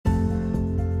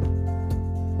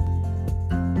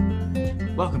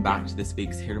Welcome back to this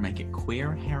week's Here to Make It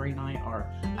Queer. Harry and I are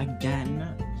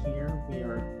again here. We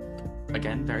are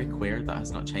again very queer. That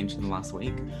has not changed in the last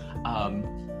week.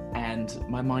 And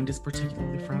my mind is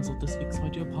particularly frazzled this week, so I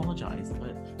do apologise.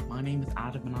 But my name is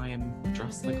Adam and I am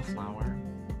dressed like a flower,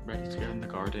 ready to go in the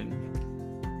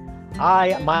garden.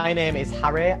 Hi, my name is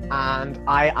Harry and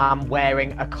I am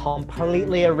wearing a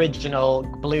completely original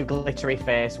blue glittery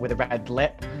face with a red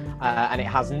lip and it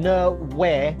has no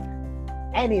way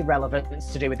any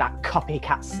relevance to do with that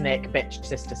copycat snake bitch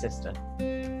sister.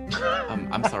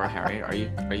 I'm sorry, Harry. Are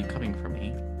you coming for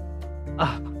me?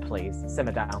 Oh, please,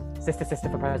 simmer down. Sister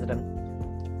for president.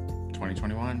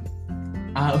 2021.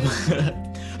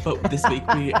 But this week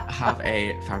we have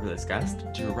a fabulous guest,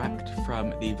 direct from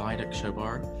the Viaduct Show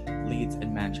Bar, Leeds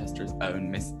in Manchester's own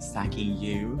Miss Saki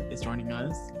Yu is joining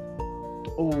us.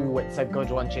 Oh, it's a good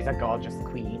one. She's a gorgeous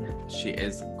queen. She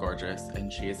is gorgeous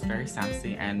and she is very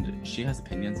sassy and she has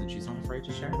opinions and she's not afraid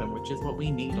to share them, which is what we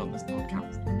need on this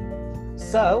podcast.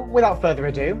 So, without further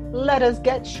ado, let us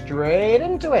get straight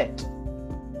into it.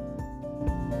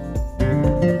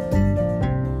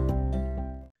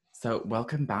 So,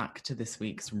 welcome back to this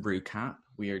week's recap.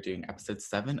 We are doing episode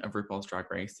 7 of RuPaul's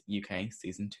Drag Race UK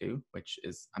Season 2, which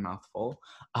is a mouthful.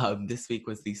 This week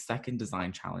was the second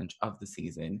design challenge of the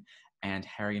season, and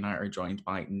Harry and I are joined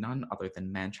by none other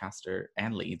than Manchester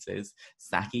and Leeds'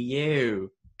 Saki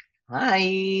Yu.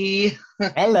 Hi.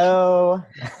 Hello.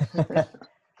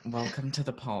 Welcome to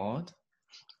the pod.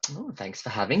 Oh, thanks for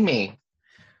having me.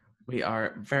 We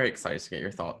are very excited to get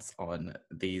your thoughts on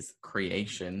these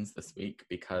creations this week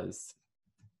because,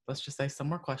 let's just say,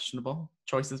 some were questionable.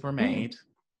 Choices were made.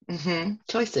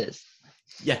 Choices.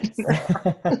 Yes.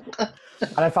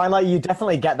 And I find like you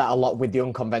definitely get that a lot with the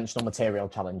unconventional material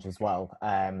challenge as well.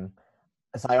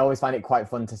 So I always find it quite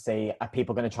fun to see, are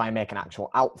people going to try and make an actual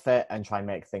outfit and try and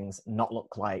make things not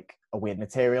look like a weird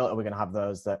material? Are we going to have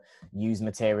those that use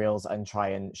materials and try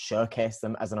and showcase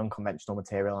them as an unconventional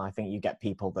material? And I think you get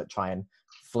people that try and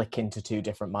flick into two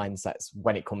different mindsets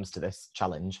when it comes to this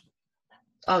challenge.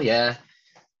 Oh yeah.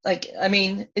 Like, I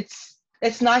mean, it's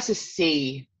nice to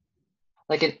see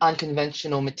like an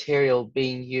unconventional material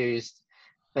being used,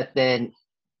 but then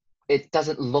it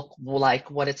doesn't look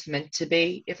like what it's meant to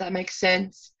be, if that makes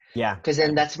sense. Yeah. Because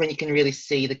then that's when you can really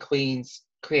see the queen's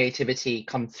creativity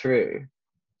come through.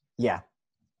 Yeah.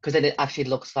 Because then it actually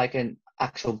looks like an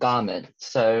actual garment.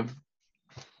 So,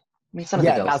 I mean, some of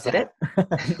the girls did it.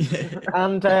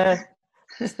 And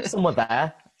some were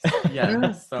there.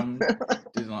 Yeah, some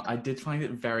did not. I did find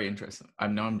it very interesting. I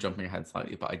know I'm jumping ahead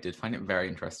slightly, but I did find it very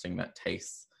interesting that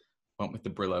Tace went with the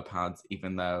Brillo pads,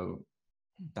 even though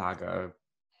Daga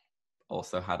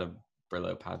also had a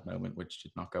Brillo pad moment, which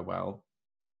did not go well.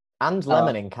 And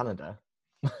Lemon in Canada.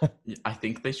 I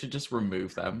think they should just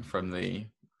remove them from the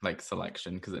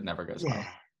selection because it never goes well.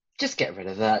 Just get rid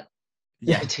of that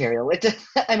Yeah. material. It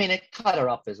cut her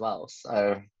off as well,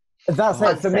 so... That's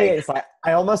it. For me, it's like,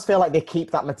 I almost feel like they keep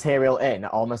that material in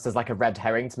almost as like a red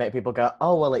herring to make people go,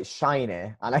 oh, well, it's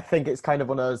shiny. And I think it's kind of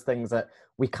one of those things that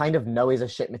we kind of know is a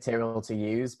shit material to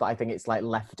use, but I think it's like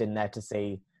left in there to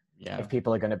see if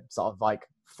people are going to sort of like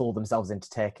fool themselves into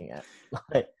taking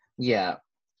it. Yeah.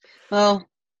 Well,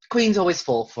 queens always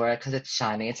fall for it because it's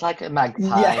shiny. It's like a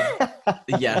magpie.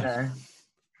 Yeah.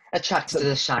 Attracted to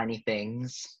the shiny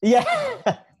things. Yeah.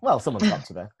 Well, someone's got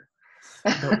to be.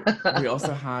 We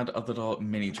also had a little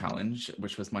mini challenge,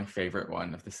 which was my favorite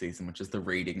one of the season, which is the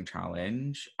reading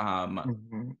challenge.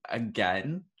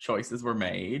 Again, choices were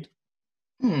made.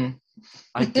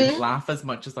 I didn't laugh as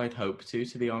much as I'd hoped to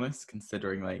be honest,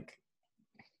 considering like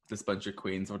this bunch of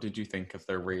queens. What did you think of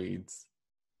their reads?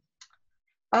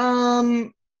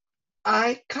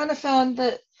 I kind of found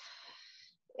that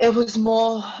it was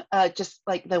more just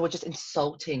like they were just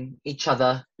insulting each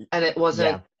other, and it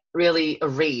wasn't really a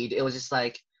read. It was just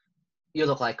like, you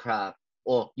look like crap,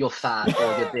 or you're fat,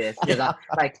 or you're this, you're that.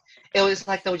 Like, it was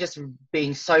like they were just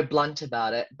being so blunt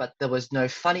about it, but there was no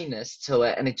funniness to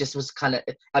it, and it just was kind of,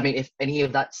 I mean, if any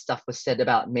of that stuff was said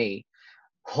about me,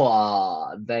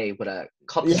 they would have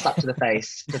copped a slap to the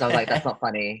face, because I was like, that's not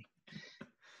funny.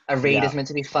 A read is meant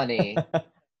to be funny.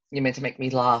 You're meant to make me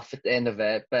laugh at the end of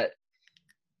it, but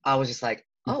I was just like,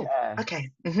 okay.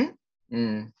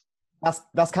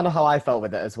 That's kind of how I felt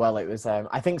with it as well. It was,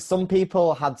 I think some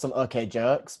people had some okay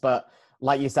jokes, but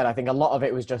like you said, I think a lot of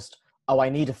it was just, oh, I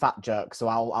need a fat joke, so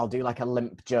I'll do like a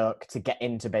limp joke to get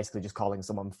into basically just calling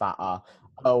someone fat, or,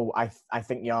 oh, I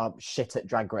think you're shit at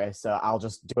Drag Race, so I'll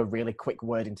just do a really quick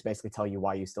wording to basically tell you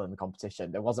why you're still in the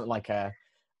competition. There wasn't like a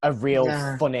real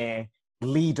funny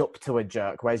lead up to a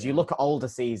joke, whereas you look at older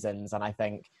seasons and I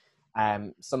think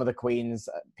Some of the queens,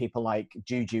 people like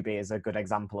Jujubee is a good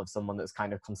example of someone that's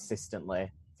kind of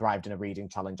consistently thrived in a reading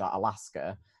challenge at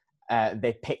Alaska.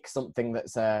 They pick something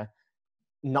that's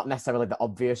not necessarily the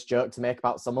obvious joke to make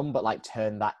about someone, but like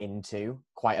turn that into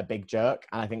quite a big joke.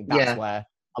 And I think that's where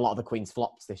a lot of the queens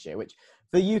flopped this year, which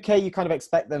for the UK, you kind of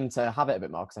expect them to have it a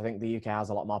bit more, because I think the UK has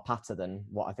a lot more patter than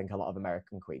what I think a lot of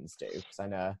American queens do, because I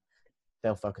know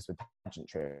they'll focus with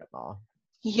pageantry a bit more.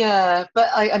 Yeah, but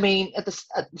I mean, at the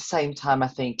same time, I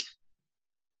think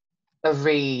a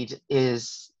read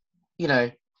is, you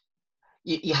know,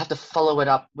 you have to follow it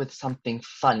up with something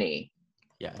funny.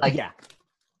 Yeah. Like,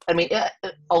 I mean,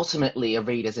 ultimately, a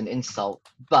read is an insult,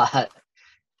 but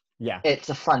it's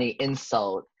a funny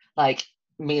insult. Like,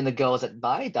 me and the girls at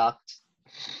Viaduct,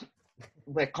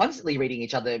 we're constantly reading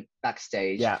each other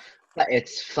backstage, but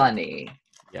it's funny.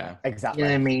 Yeah, You exactly. know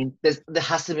what I mean? There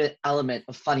has to be an element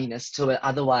of funniness to it.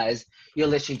 Otherwise, you're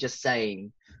literally just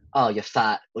saying, "Oh, you're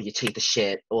fat," or "You cheat the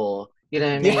shit," or you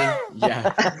know what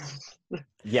I mean?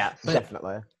 Yeah,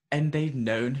 definitely. And they've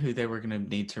known who they were going to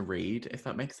need to read, if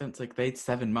that makes sense. Like, they'd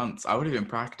 7 months. I would have been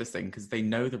practicing because they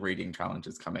know the reading challenge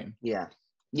is coming. Yeah,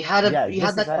 you had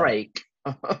that break.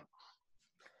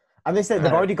 And they say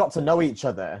they've already got to know each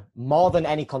other more than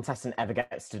any contestant ever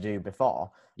gets to do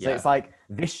before. So it's like,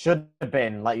 this should have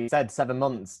been, like you said, 7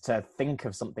 months to think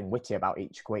of something witty about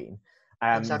each queen.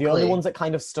 Exactly. The only ones that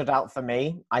kind of stood out for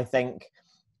me, I think,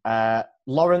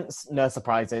 Lawrence, no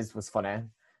surprises, was funny.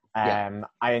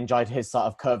 I enjoyed his sort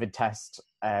of COVID test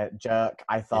jerk.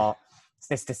 I thought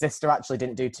Sister actually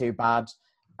didn't do too bad.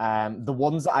 The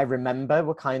ones that I remember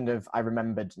were I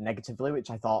remembered negatively,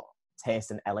 which I thought Tayce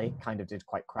and Ellie kind of did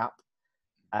quite crap.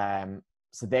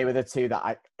 So they were the two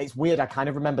that it's weird, I kind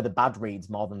of remember the bad reads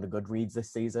more than the good reads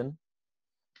this season.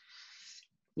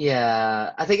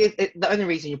 Yeah, I think the only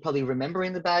reason you're probably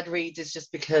remembering the bad reads is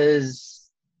just because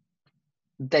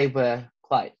they were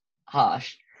quite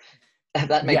harsh. If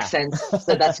that makes sense.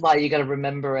 So that's why you got to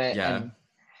remember it. Yeah. And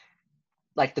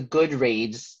like the good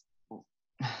reads,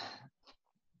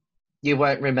 you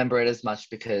won't remember it as much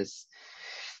because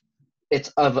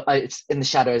it's in the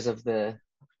shadows of the.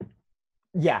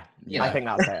 Yeah, I think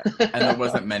that's it. And there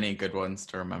wasn't many good ones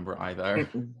to remember either.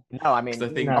 No, I mean,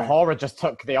 Ahura just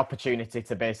took the opportunity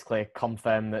to basically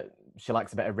confirm that she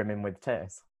likes a bit of rimming with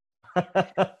Tayce.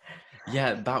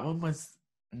 Yeah, that one was.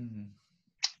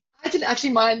 I didn't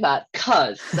actually mind that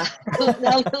because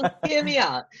now hear me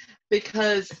out,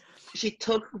 because she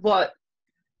took what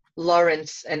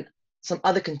Lawrence and some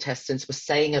other contestants were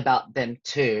saying about them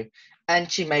too,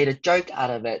 and she made a joke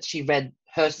out of it. She read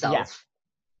herself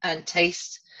and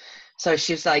Tayce, so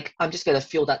she was like, "I'm just going to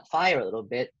fuel that fire a little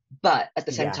bit," but at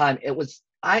the same time, it was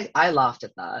I laughed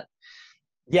at that.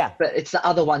 Yeah, but it's the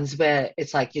other ones where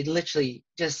it's like you're literally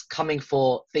just coming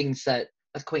for things that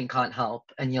a queen can't help,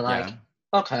 and you're like,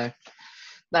 okay,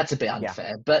 that's a bit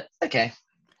unfair, but okay.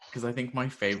 Because I think my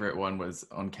favorite one was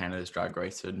on Canada's Drag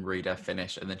Race when Rita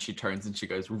finished, and then she turns and she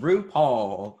goes,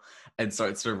 RuPaul, and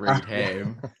starts to read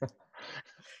him.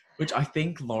 Which I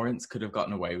think Lawrence could have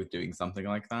gotten away with doing something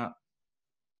like that.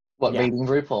 What, reading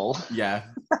RuPaul? Yeah.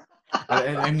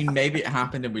 I mean, maybe it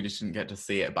happened and we just didn't get to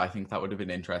see it, but I think that would have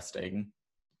been interesting.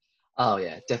 Oh,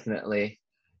 yeah, definitely.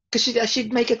 Because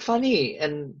she'd make it funny,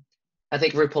 and I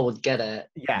think RuPaul would get it.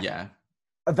 Yeah.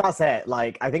 That's it.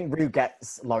 Like, I think Ru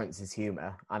gets Lawrence's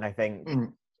humour, and I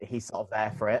think he's sort of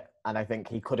there for it, and I think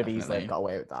he could have easily got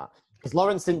away with that. Because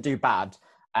Lawrence didn't do bad,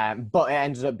 but it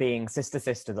ended up being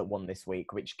Sister that won this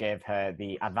week, which gave her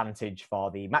the advantage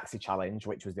for the Maxi Challenge,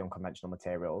 which was the unconventional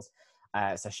materials.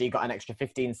 So she got an extra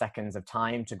 15 seconds of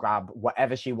time to grab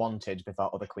whatever she wanted before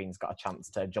other queens got a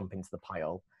chance to jump into the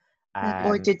pile.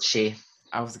 Or did she?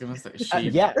 I was going to say,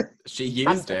 she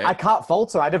used it. I can't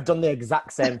fault her. I'd have done the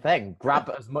exact same thing. Grab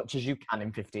as much as you can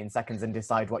in 15 seconds and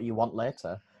decide what you want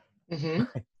later. Mm-hmm.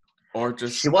 Or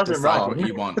just decide what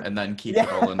you want and then keep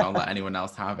it all and not let anyone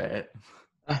else have it.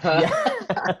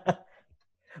 But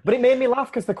it made me laugh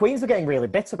because the queens were getting really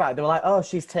bitter about it. They were like, oh,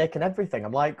 she's taken everything.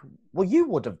 I'm like, well, you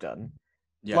would have done.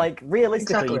 Yeah. Like,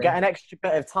 realistically, you get an extra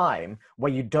bit of time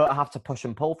where you don't have to push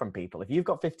and pull from people. If you've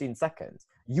got 15 seconds,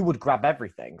 you would grab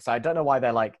everything. So I don't know why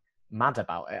they're, like, mad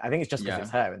about it. I think it's just because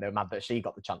it's her and they're mad that she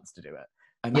got the chance to do it.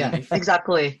 I mean,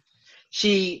 exactly.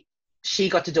 She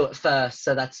got to do it first,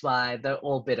 so that's why they're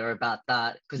all bitter about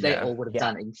that, because they all would have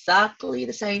done exactly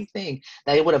the same thing.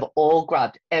 They would have all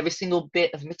grabbed every single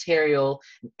bit of material,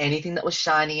 anything that was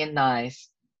shiny and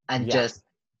nice, and just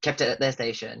kept it at their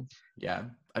station. Yeah.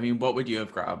 I mean, what would you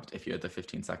have grabbed if you had the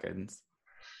 15 seconds?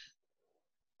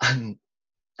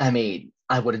 I mean,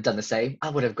 I would have done the same. I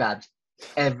would have grabbed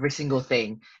every single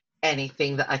thing,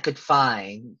 anything that I could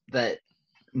find that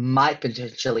might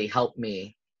potentially help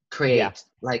me create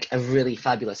like a really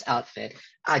fabulous outfit,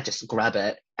 I just grab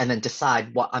it and then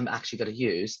decide what I'm actually going to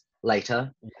use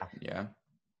later. Yeah.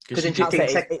 Because in 15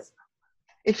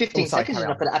 seconds, you're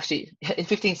not going to actually. In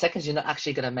 15 seconds, you're not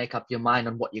actually going to make up your mind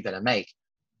on what you're going to make.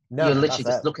 No, you're literally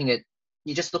just looking at.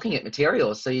 You're just looking at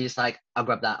materials. So you're just like, I'll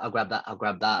grab that. I'll grab that. I'll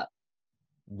grab that.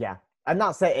 Yeah, and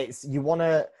that's it. It's you want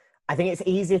to. I think it's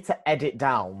easier to edit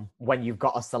down when you've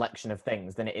got a selection of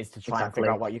things than it is to try and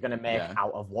figure out what you're going to make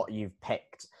out of what you've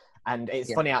picked. And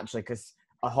it's funny actually because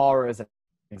Ahura is an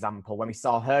example. When we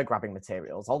saw her grabbing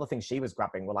materials, all the things she was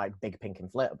grabbing were like big pink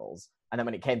inflatables, and then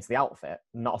when it came to the outfit,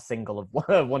 not a single of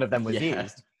one of them was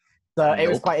used. So it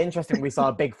was quite interesting. We saw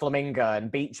a big flamingo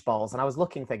and beach balls, and I was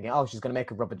looking, thinking, "Oh, she's going to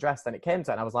make a rubber dress." Then it came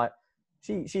to it, and I was like,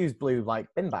 "She used blue like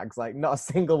bin bags. Like not a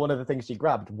single one of the things she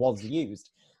grabbed was used."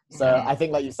 So I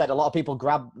think, like you said, a lot of people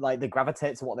they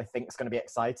gravitate to what they think is going to be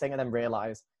exciting, and then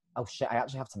realize, "Oh shit, I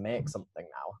actually have to make something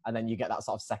now." And then you get that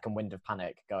sort of second wind of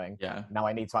panic, going, "Now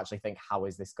I need to actually think, how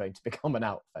is this going to become an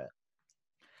outfit?"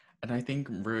 And I think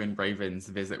Rue and Raven's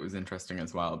visit was interesting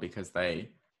as well because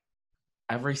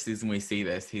every season we see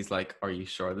this, he's like, "Are you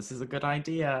sure this is a good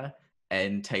idea?"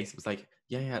 And Tayce was like,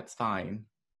 yeah, it's fine.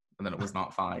 And then it was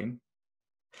not fine.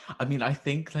 I mean, I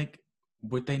think, like,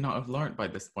 would they not have learned by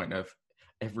this point of,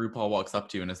 if RuPaul walks up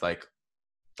to you and is like,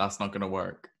 "That's not going to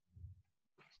work,"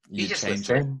 you change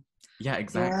it. Yeah,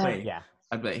 exactly. Yeah.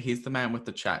 I'd be like, he's the man with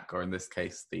the check, or in this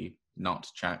case, the not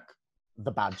check.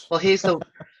 The badge. Well, he's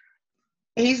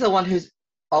the one who's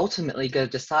ultimately going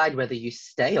to decide whether you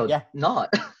stay or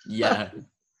not. Yeah.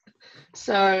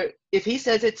 So if he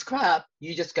says it's crap,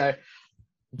 you just go,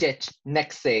 ditch,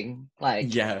 next thing.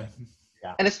 Like, yeah.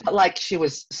 And it's not like she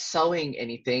was sewing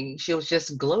anything. She was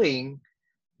just gluing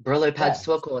Brillo pads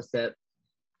to a corset.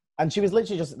 And she was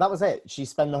literally that was it. She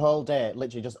spent the whole day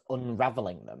literally just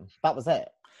unraveling them. That was it.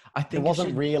 I think there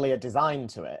wasn't really a design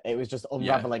to it. It was just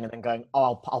unraveling and then going,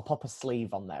 "Oh, I'll pop a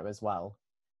sleeve on there as well."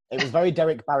 It was very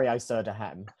Derek Barry Isoda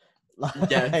hem.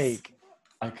 Yes.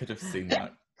 I could have seen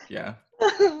that. Yeah.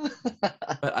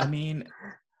 But I mean,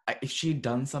 if she'd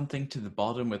done something to the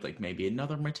bottom with like maybe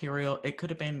another material, it could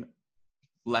have been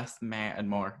less meh and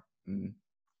more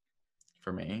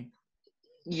for me.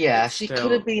 Yeah, she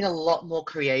could have been a lot more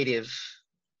creative.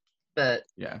 But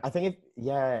I think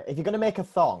if you're gonna make a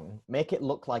thong, make it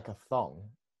look like a thong.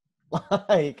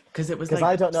 Like, because it was because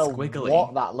like I don't know squiggly.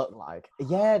 what that looked like.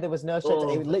 Yeah, there was no shape.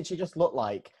 It literally just looked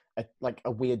like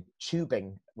a weird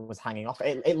tubing was hanging off.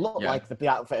 It looked like the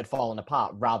outfit had fallen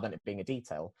apart rather than it being a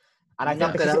detail. And I'm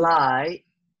not gonna lie,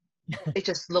 it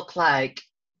just looked like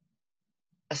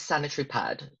a sanitary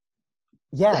pad.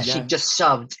 Yeah, she just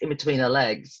shoved in between her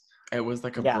legs. It was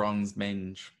like a bronze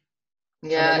minge.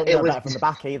 Yeah, it was from the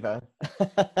back either.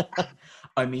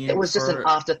 I mean, it was just an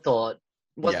afterthought.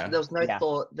 There was no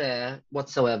thought there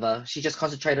whatsoever. She just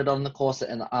concentrated on the corset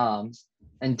and the arms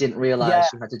and didn't realize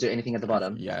she had to do anything at the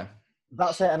bottom. Yeah,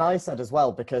 that's it. And I said as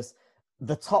well, because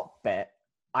the top bit,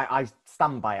 I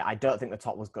stand by it. I don't think the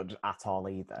top was good at all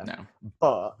either. No,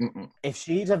 but if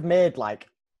she'd have made like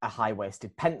a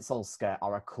high-waisted pencil skirt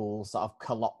or a cool sort of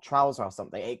culotte trouser or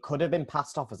something, it could have been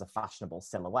passed off as a fashionable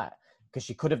silhouette. Because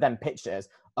she could have then pitched it as,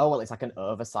 oh, well, it's like an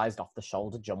oversized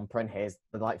off-the-shoulder jumper and here's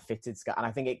the, like, fitted skirt. And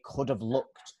I think it could have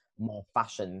looked more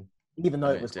fashion, even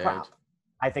though it was crap.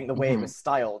 I think the way it was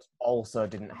styled also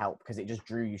didn't help because it just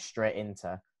drew you straight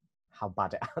into how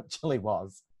bad it actually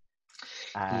was.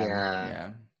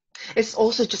 It's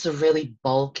also just a really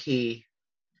bulky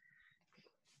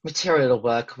material to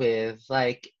work with.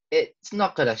 Like, it's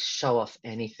not going to show off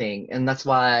anything. And that's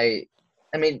why,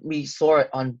 I mean, we saw it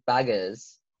on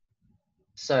baggers.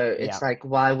 So it's like,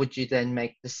 why would you then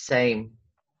make the same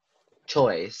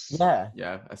choice?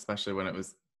 Yeah, especially when it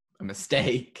was a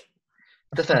mistake.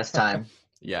 The first time.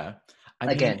 I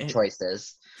mean,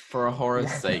 choices. For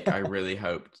Ahora's sake, I really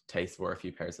hoped Tayce wore a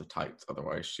few pairs of tights.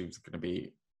 Otherwise, she was going to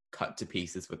be cut to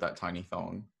pieces with that tiny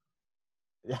thong.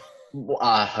 Well,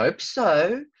 I hope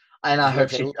so. And I hope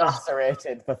she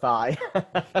lacerated the thigh.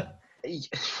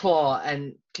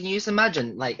 And can you just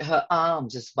imagine, like, her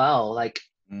arms as well? Like,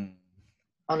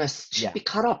 she'd be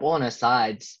cut up on her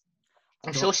sides.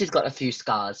 I'm sure she's got a few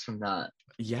scars from that.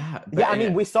 Yeah. I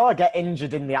mean, we saw her get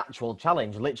injured in the actual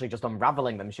challenge. Literally just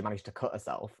unraveling them, she managed to cut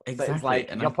herself. Exactly. So it's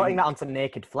like, and you're putting that onto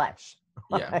naked flesh.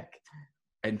 Yeah.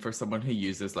 And for someone who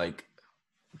uses, like,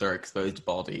 their exposed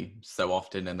body so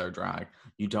often in their drag,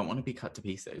 you don't want to be cut to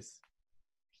pieces.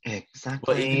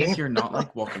 Exactly. Well, even if you're not,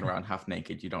 like, walking around half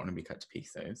naked, you don't want to be cut to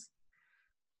pieces.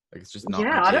 Like, it's just not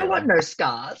ideal. I don't want no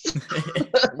scars.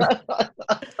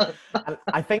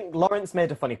 I think Lawrence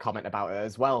made a funny comment about it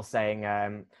as well, saying,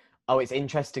 oh, it's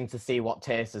interesting to see what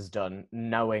Tace has done,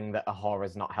 knowing that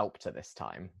Ahora's not helped her this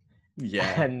time.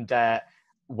 Yeah. And,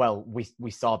 well,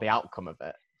 we saw the outcome of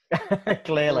it.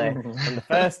 Clearly, from the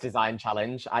first design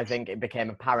challenge, I think it became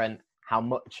apparent how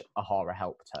much Ahura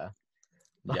helped her.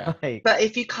 Yeah. But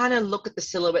if you kind of look at the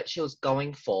silhouette she was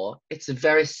going for, it's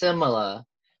very similar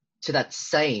to that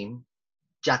same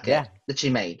jacket that she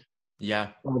made. Yeah.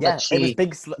 Yeah, it was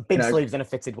big sleeves and a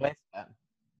fitted waistband.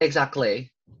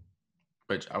 Exactly.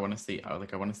 Which I want to see. I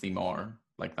want to see more.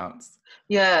 Like that's.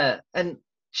 Yeah, and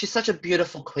she's such a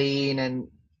beautiful queen and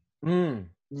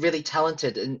really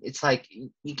talented. And it's like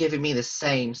you're giving me the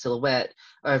same silhouette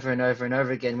over and over and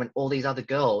over again when all these other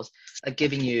girls are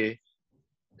giving you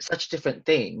such different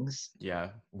things. Yeah.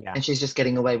 And she's just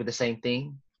getting away with the same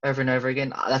thing over and over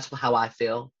again. That's how I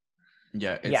feel.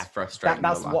 Yeah, it's frustrating.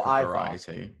 That's the lack what of I variety.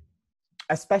 thought.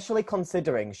 Especially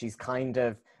considering she's kind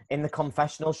of, in the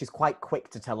confessional, she's quite quick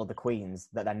to tell other queens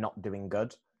that they're not doing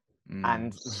good.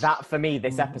 And that, for me,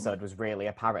 this episode was really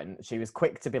apparent. She was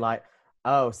quick to be like,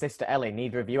 oh, Sister Ellie,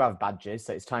 neither of you have badges,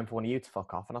 so it's time for one of you to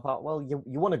fuck off. And I thought, well, you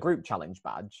won a group challenge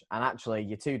badge, and actually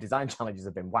your 2 design challenges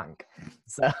have been wank.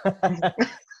 So,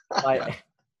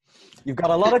 you've got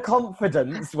a lot of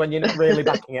confidence when you're not really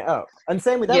backing it up. And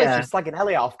same with Ellie, she's slagging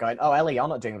Ellie off, going, oh, Ellie, you're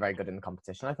not doing very good in the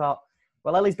competition. I thought,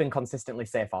 well, Ellie's been consistently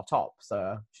safe or top,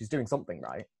 so she's doing something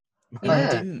right.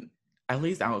 Yeah.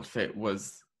 Ellie's outfit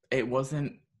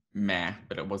wasn't meh,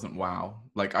 but it wasn't wow.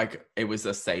 Like it was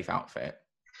a safe outfit.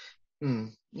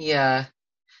 Yeah.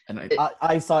 And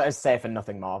I saw it as safe and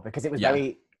nothing more because it was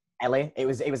very Ellie. It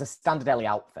was a standard Ellie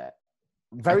outfit.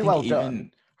 Very well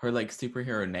done. Her like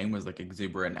superhero name was like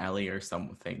Exuberant Ellie or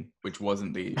something, which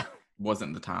wasn't the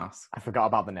task. I forgot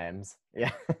about the names.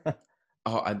 Yeah.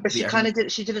 But she kind of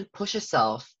did. She didn't push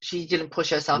herself. She didn't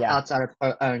push herself outside of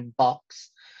her own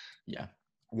box. Yeah.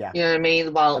 You know what I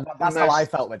mean? Well, that's how I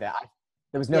felt with it.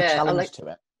 There was no challenge to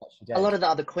it. A lot of the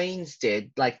other queens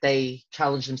did. Like they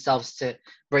challenged themselves to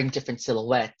bring different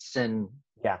silhouettes and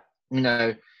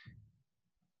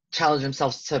challenge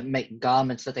themselves to make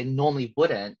garments that they normally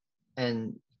wouldn't.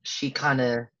 And she kind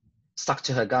of stuck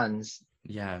to her guns.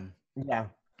 Yeah. Yeah.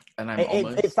 And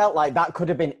it felt like that could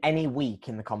have been any week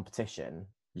in the competition.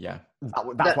 Yeah.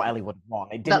 That's what Ellie would have won.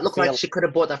 It didn't that looked like she could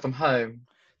have bought that from home.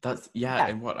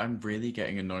 And what I'm really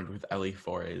getting annoyed with Ellie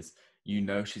for is,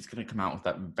 she's going to come out with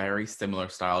that very similar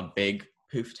styled, big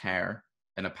poofed hair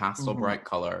in a pastel bright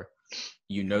color.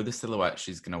 The silhouette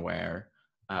she's going to wear.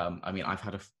 I mean, I've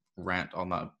had a rant on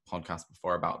that podcast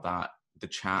before about that. The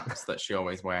chaps that she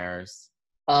always wears.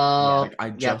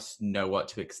 I just know what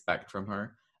to expect from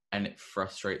her. And it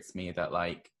frustrates me that,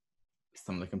 like,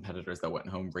 some of the competitors that went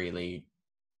home really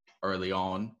early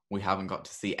on, we haven't got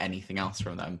to see anything else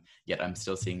from them, yet I'm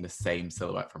still seeing the same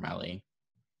silhouette from Ellie.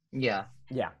 Yeah.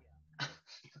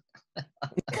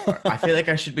 I feel like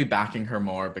I should be backing her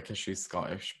more because she's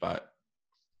Scottish, but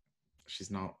she's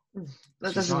not.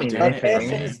 That doesn't mean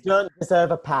anything. Don't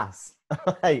deserve a pass.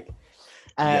 But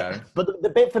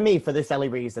the bit for me, for this Ellie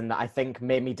reason, that I think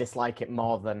made me dislike it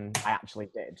more than I actually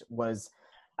did was,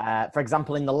 for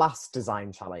example, in the last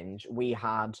design challenge, we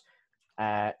had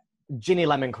Ginny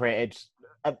Lemon created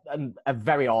a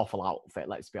very awful outfit,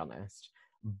 let's be honest.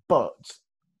 But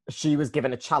she was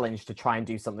given a challenge to try and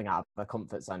do something out of her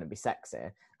comfort zone and be sexy.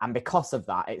 And because of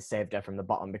that, it saved her from the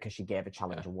bottom because she gave a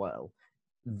challenge a whirl.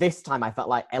 This time, I felt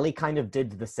like Ellie kind of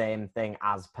did the same thing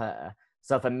as per.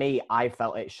 So for me, I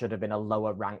felt it should have been a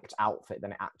lower ranked outfit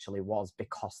than it actually was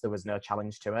because there was no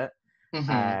challenge to it.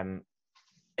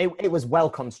 It was well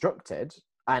constructed.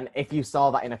 And if you saw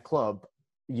that in a club,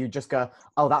 you just go,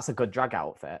 oh, that's a good drag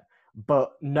outfit.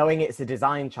 But knowing it's a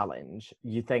design challenge,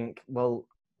 you think, well,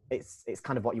 it's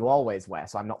kind of what you always wear,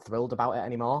 so I'm not thrilled about it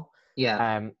anymore.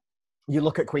 Yeah. You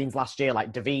look at queens last year,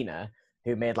 like Davina,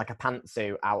 who made like a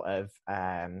pantsuit out of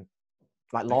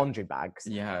like laundry bags.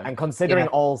 Yeah. And considering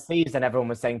all season, everyone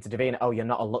was saying to Davina, oh, you're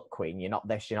not a look queen, you're not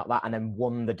this, you're not that, and then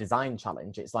won the design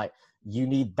challenge. It's like, you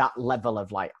need that level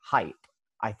of like hype,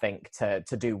 I think, to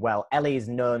do well. Ellie is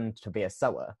known to be a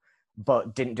sewer,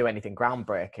 but didn't do anything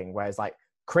groundbreaking, whereas like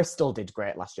Crystal did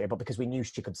great last year, but because we knew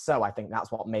she could sew, I think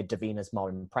that's what made Davina's more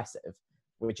impressive,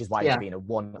 which is why Davina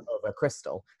won over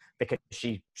Crystal, because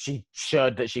she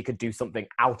showed that she could do something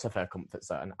out of her comfort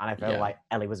zone, and I feel like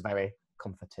Ellie was very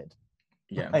comforted.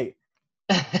 Yeah. Right.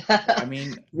 I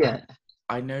mean,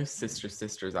 I know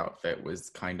Sister's outfit was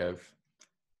kind of,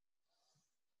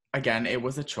 again, it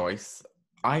was a choice.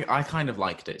 I kind of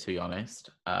liked it, to be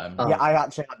honest. I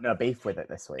actually had no beef with it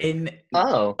this week.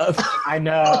 I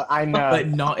know. But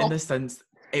not in the sense,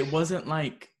 it wasn't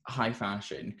like high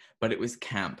fashion, but it was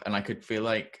camp, and I could feel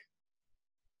like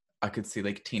I could see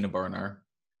like Tina Burner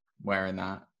wearing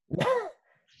that.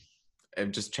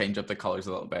 It just changed up the colors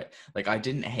a little bit. Like, I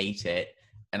didn't hate it,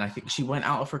 and I think she went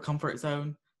out of her comfort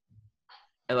zone.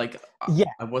 I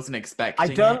wasn't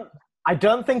expecting it. I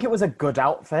don't think it was a good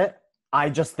outfit. I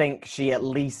just think she at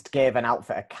least gave an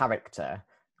outfit a character,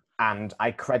 and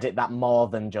I credit that more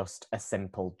than just a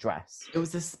simple dress. It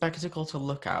was a spectacle to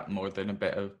look at more than a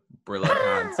bit of Brillo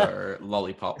pads or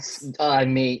lollipops. I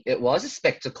mean, it was a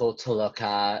spectacle to look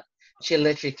at. She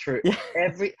literally threw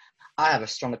I have a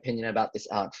strong opinion about this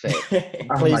outfit.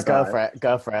 Please go for it.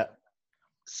 Go for it.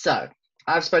 So,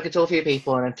 I've spoken to a few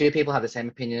people, and a few people have the same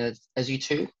opinion as you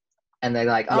two. And they're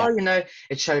like,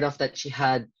 it showed off that she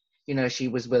had, she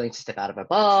was willing to step out of her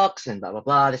box and blah, blah,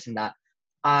 blah, this and that.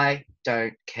 I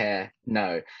don't care.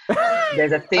 No.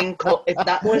 There's a thing called, if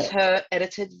that was her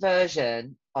edited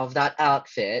version of that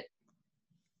outfit,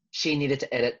 she needed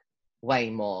to edit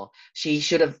way more. She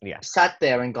should have sat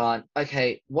there and gone,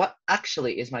 okay, what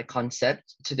actually is my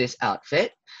concept to this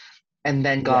outfit? And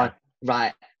then gone,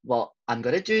 right, well, I'm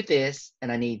going to do this,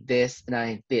 and I need this, and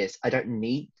I need this. I don't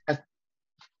need a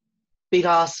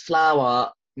big-ass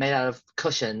flower made out of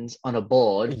cushions on a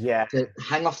board to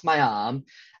hang off my arm.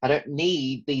 I don't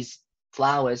need these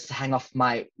flowers to hang off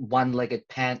my one-legged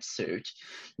pantsuit.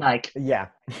 Like the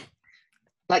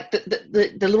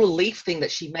little leaf thing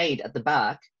that she made at the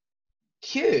back,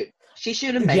 cute. She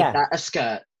should have made that a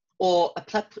skirt or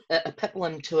a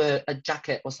peplum to a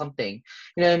jacket or something.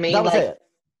 You know what I mean? That was it.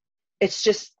 It's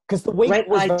just because the wig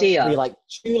was idea. Very, like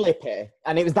tulipy,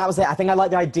 and that was it. I think I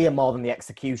like the idea more than the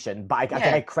execution, but I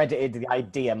think I credited the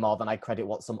idea more than I credit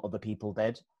what some other people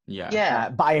did. But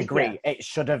I agree. It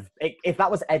should have. If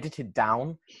that was edited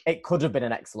down, it could have been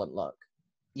an excellent look.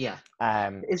 Yeah.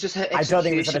 It's just her execution. I don't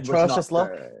think it was an atrocious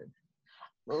look.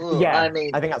 I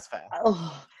mean, I think that's fair.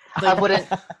 I wouldn't.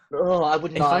 I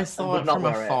would not. If I saw it from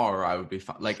afar, I would be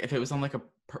fine. Like if it was on like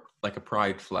a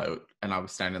pride float, and I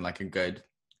was standing like a good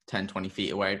 10, 20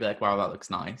 feet away, I'd be like, wow, that looks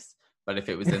nice. But if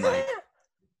it was in like,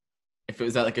 if it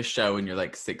was at like a show and you're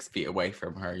like 6 feet away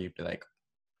from her, you'd be like.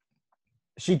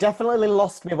 She definitely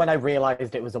lost me when I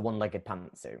realised it was a one-legged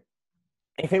pantsuit.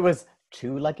 If it was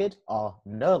two-legged or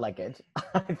no-legged,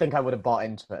 I think I would have bought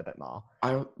into it a bit more.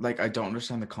 I don't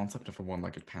understand the concept of a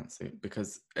one-legged pantsuit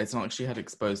because it's not like she had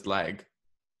exposed leg.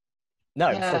 No,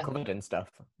 it's still covered in stuff.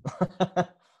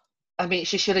 I mean,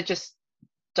 she should have just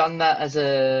done that as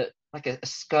a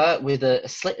skirt with a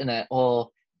slit in it, or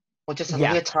just a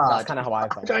leotard. That's kind of how I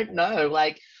think. I don't know.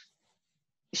 Like,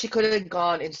 she could have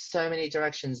gone in so many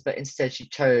directions, but instead she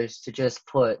chose to just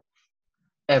put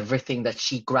everything that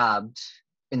she grabbed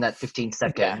in that 15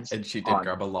 seconds. Yeah, and she did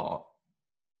grab a lot.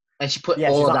 And she put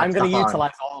all of that I'm going to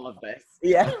utilize on. all of this.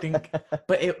 Yeah. I think,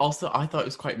 but it also, I thought it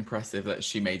was quite impressive that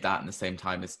she made that in the same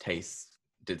time as Tace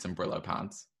did some Brillo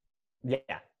pads. Yeah.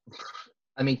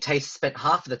 I mean, Tace spent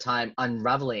half of the time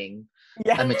unraveling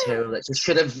a material that she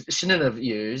shouldn't have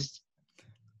used.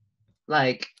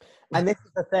 Like, and this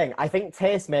is the thing. I think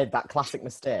Tace made that classic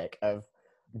mistake of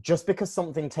just because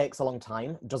something takes a long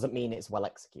time doesn't mean it's well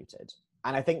executed.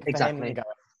 And I think for him going,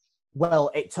 well,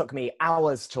 it took me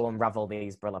hours to unravel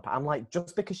these Brillo pads. I'm like,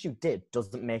 just because you did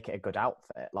doesn't make it a good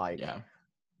outfit. Like,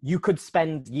 you could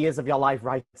spend years of your life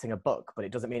writing a book, but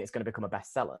it doesn't mean it's going to become a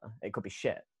bestseller. It could be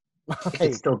shit. It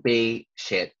could still be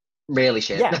shit. Really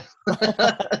shit. Yeah.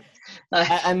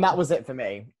 And that was it for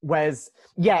me. Whereas,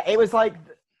 it was like,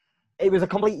 it was a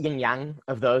complete yin-yang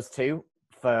of those two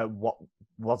for what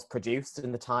was produced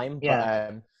in the time.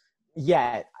 Yeah.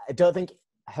 But, I don't think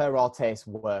her or Tace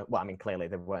were, well, I mean, clearly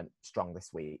they weren't strong this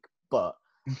week, but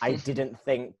I didn't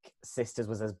think Sisters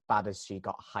was as bad as she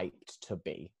got hyped to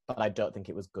be, but I don't think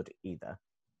it was good either.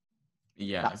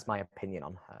 Yeah. That's my opinion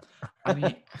on her. I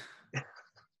mean,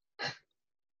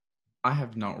 I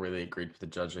have not really agreed with the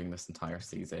judging this entire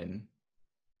season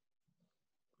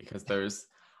because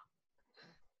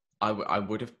I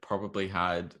would have probably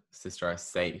had Sister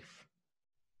S safe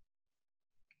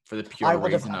for the pure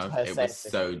reason of it was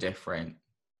so different.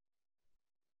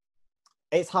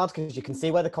 It's hard because you can see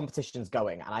where the competition's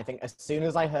going, and I think as soon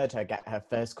as I heard her get her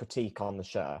first critique on the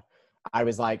show, I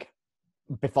was like,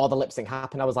 before the lip sync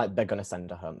happened, I was like, they're going to send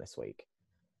her home this week.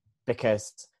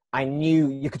 Because I knew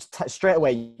you could straight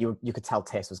away, you could tell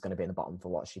Tace was going to be in the bottom for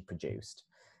what she produced.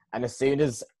 And as soon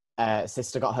as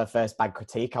Sister got her first bad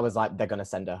critique, I was like, they're going to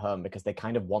send her home because they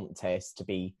kind of want Tace to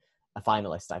be a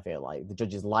finalist, I feel like. The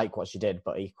judges like what she did,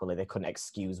 but equally they couldn't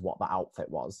excuse what that outfit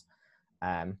was.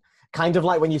 Kind of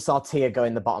like when you saw Tia go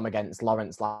in the bottom against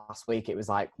Lawrence last week, it was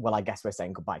like, well, I guess we're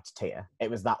saying goodbye to Tia. It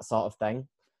was that sort of thing.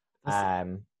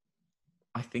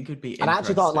 I think it'd be And I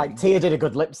actually thought, like, Tia did a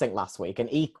good lip sync last week, and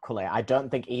equally, I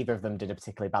don't think either of them did a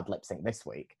particularly bad lip sync this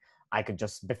week. I could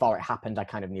just, before it happened, I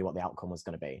kind of knew what the outcome was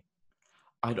going to be.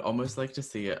 I'd almost like to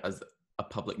see it as a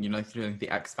public, like doing the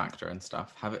X Factor and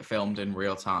stuff, have it filmed in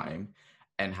real time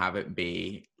and have it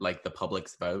be like the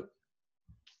public's vote.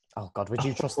 Oh God, would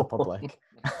you trust the public?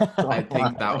 I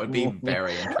think that would be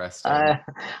very interesting.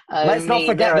 Let's not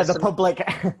forget that the public.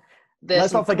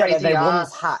 Let's not forget that they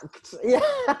once hacked. Yeah.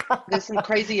 There's some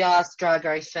crazy ass Drag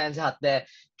Race fans out there.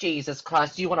 Jesus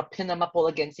Christ, do you want to pin them up all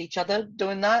against each other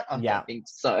doing that? I don't think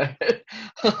so.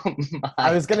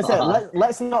 I was going to say,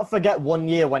 let's not forget 1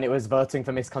 year when it was voting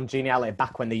for Miss Congeniality,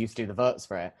 back when they used to do the votes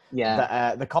for it.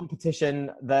 Yeah. The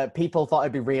competition, the people thought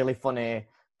it'd be really funny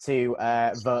to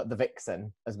vote the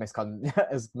Vixen as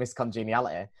Miss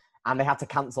Congeniality. And they had to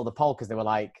cancel the poll because they were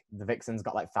like, the Vixen's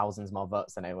got like thousands more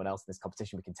votes than anyone else in this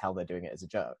competition. We can tell they're doing it as a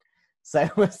joke. So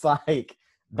it was like,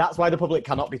 that's why the public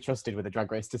cannot be trusted with a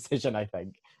Drag Race decision, I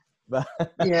think.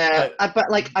 Yeah, but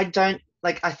like, I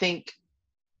think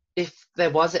if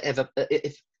there was ever,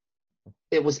 if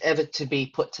it was ever to be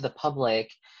put to the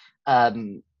public,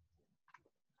 it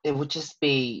would just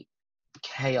be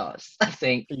chaos, I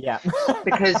think. Yeah.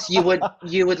 Because you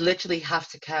would literally have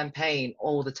to campaign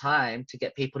all the time to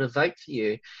get people to vote for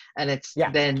you, and it's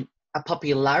then a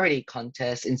popularity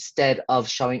contest instead of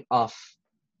showing off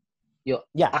your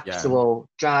actual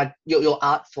drag, your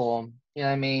art form. You know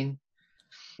what I mean?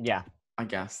 Yeah. I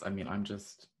guess. I mean, I'm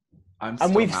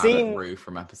still we've mad seen at Rue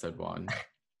from episode 1. I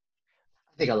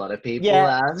think a lot of people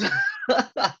have.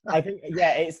 I think,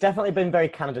 it's definitely been very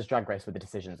Canada's Drag Race with the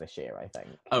decisions this year, I think.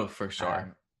 Oh, for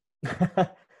sure.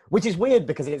 Which is weird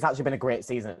because it's actually been a great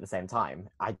season at the same time.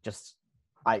 I've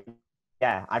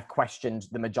questioned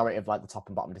the majority of like the top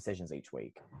and bottom decisions each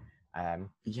week. And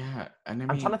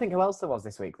I'm trying to think who else there was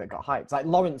this week that got hyped. Like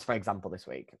Lawrence, for example, this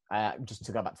week, just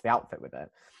to go back to the outfit with it.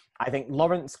 I think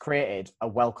Lawrence created a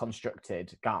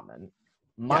well-constructed garment.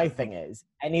 My thing is,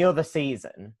 any other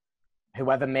season,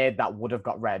 whoever made that would have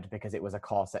got red because it was a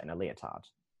corset and a leotard.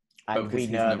 And we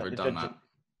know he's never done that.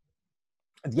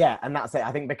 Yeah, and that's it.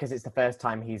 I think because it's the first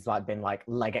time he's like been like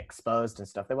leg exposed and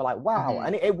stuff, they were like, wow.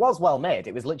 And it was well made.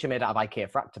 It was literally made out of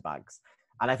IKEA Fractor bags.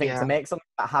 And I think to make something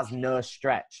that has no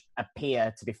stretch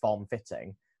appear to be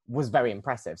form-fitting was very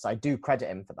impressive. So I do credit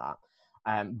him for that.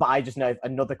 But I just know if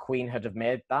another queen had have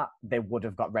made that, they would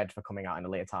have got red for coming out in a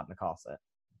leotard and a corset.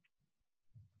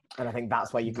 And I think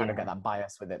that's where you kind of get that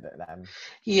bias with it.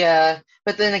 Yeah,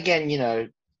 but then again,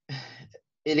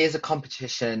 it is a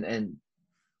competition and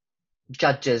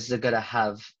judges are going to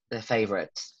have their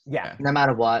favorites. Yeah. No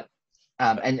matter what.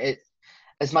 And it,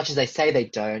 as much as they say they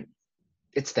don't,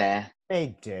 it's there.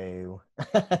 They do.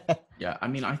 Yeah, I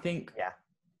mean, I think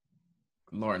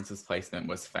Lawrence's placement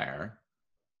was fair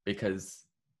because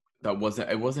it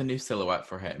was a new silhouette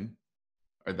for him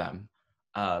or them.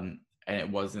 And it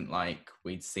wasn't like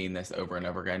we'd seen this over and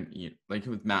over again. Like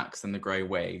with Max and the grey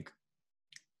wig,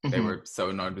 they were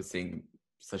so annoyed with seeing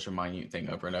such a minute thing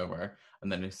over and over.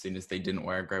 And then as soon as they didn't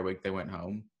wear a grey wig, they went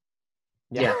home.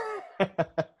 Yeah.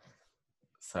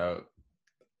 So.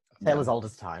 Tale as old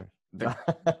as time. The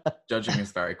judging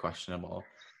is very questionable.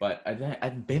 But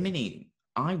and Bimini,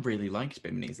 I really liked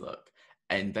Bimini's look.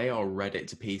 And they all read it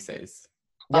to pieces.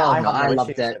 Yeah, I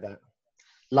loved it.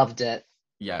 Loved it.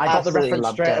 Yeah, I got the reference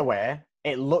straight away.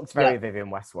 It looked very Vivienne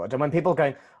Westwood. And when people are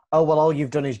going, oh, well, all you've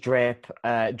done is drape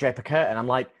a curtain, I'm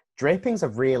like, draping's a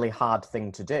really hard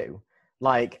thing to do.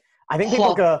 Like, I think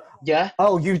people go,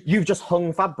 oh, you've just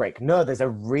hung fabric. No, there's a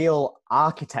real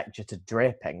architecture to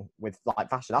draping with like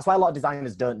fashion. That's why a lot of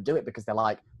designers don't do it, because they're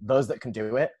like, those that can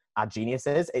do it are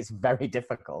geniuses. It's very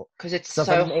difficult. Because it's so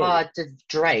hard to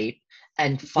drape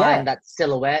and find that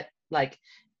silhouette. Like,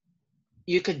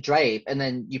 you could drape and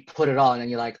then you put it on and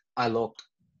you're like, I look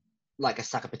like a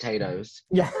sack of potatoes.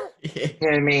 Yeah. You know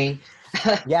what I mean?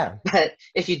 Yeah. But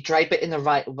if you drape it in the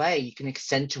right way, you can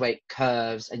accentuate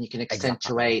curves and you can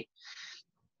accentuate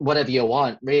whatever you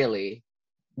want, really.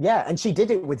 Yeah, and she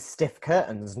did it with stiff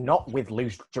curtains, not with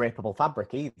loose drapable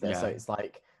fabric either. Yeah. So it's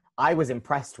like, I was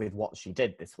impressed with what she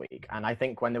did this week. And I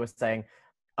think when they were saying,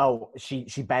 oh, she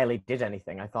barely did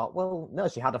anything, I thought, well, no,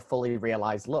 she had a fully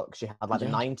realised look. She had like the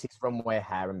 90s runway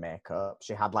hair and makeup.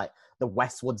 She had like the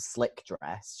Westwood slick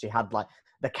dress. She had like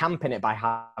the camp in it by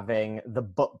having the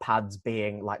butt pads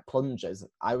being like plungers.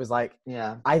 I was like,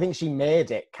 I think she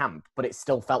made it camp, but it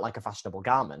still felt like a fashionable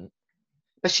garment.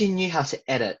 But she knew how to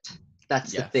edit.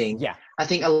 That's the thing. Yeah. I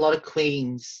think a lot of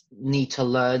queens need to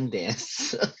learn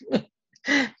this.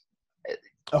 100%.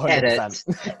 Edit.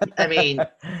 I mean,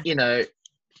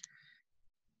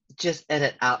 just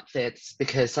edit outfits,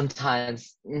 because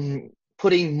sometimes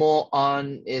putting more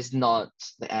on is not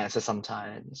the answer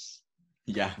sometimes.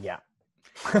 Yeah. Yeah.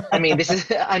 I mean, this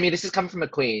is coming from a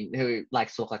queen who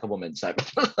likes to look like a woman. So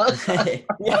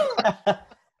Yeah.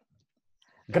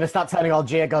 Gonna start turning all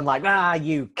Gia gun like,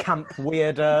 you camp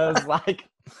weirdos. Like,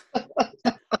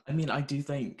 I mean, I do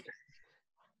think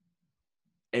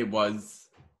it was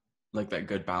like that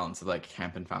good balance of like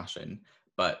camp and fashion,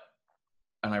 and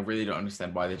I really don't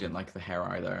understand why they didn't like the hair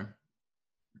either,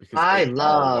 because it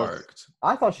all worked.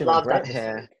 I thought she looked great that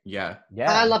hair. week. Yeah.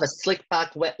 I love a slick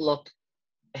back, wet look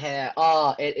hair.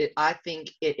 Oh, I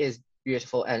think it is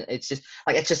beautiful, and it's just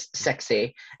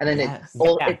sexy, and then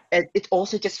it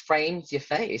also just frames your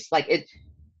face, like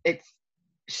it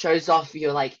shows off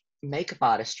your like makeup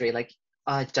artistry. Like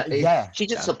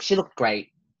she looked great.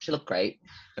 She looked great.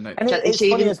 And it's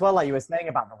funny as well, like you were saying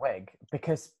about the wig,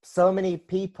 because so many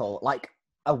people, like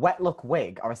a wet look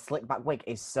wig or a slick back wig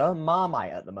is so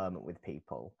Marmite at the moment with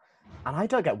people. And I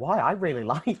don't get why. I really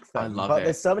like them. I love it.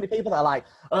 There's so many people that are like,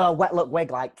 oh, wet look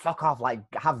wig, like, fuck off, like,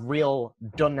 have real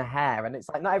done hair. And it's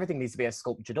like, not everything needs to be a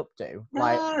sculptured updo. No.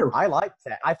 Like, I liked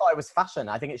it. I thought it was fashion.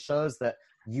 I think it shows that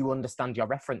you understand your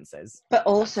references. But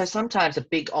also, sometimes a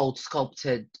big old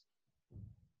sculpted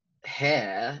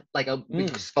hair, like a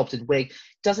big sculpted wig,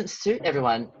 doesn't suit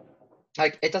everyone.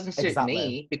 Like, it doesn't suit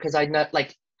me, because I know,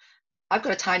 like, I've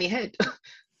got a tiny head.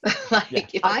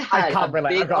 If I can't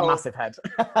relate. I've got a massive head.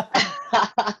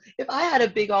 If I had a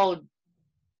big old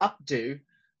updo,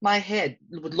 my head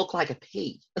would look like a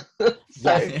pea.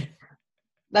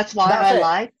 That's why I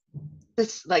like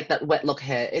this, like that wet look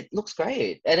hair. It looks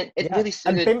great, and it really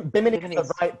suited. And Bimini is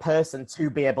the right person to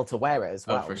be able to wear it as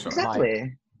well. Oh, for sure.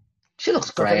 Exactly. She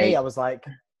looks great. For me, I was like,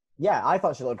 yeah, I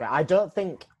thought she looked great. I don't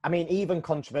think, I mean, even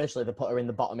controversially, they put her in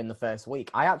the bottom in the first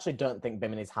week. I actually don't think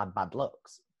Bimini's had bad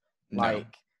looks. No.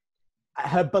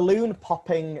 Her balloon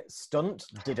popping stunt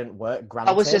didn't work.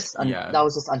 Granted, that was just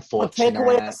unfortunate. But take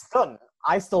away the stunt,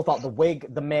 I still thought the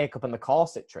wig, the makeup, and the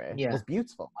corsetry was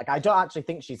beautiful. Like, I don't actually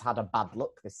think she's had a bad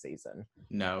look this season.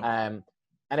 No. And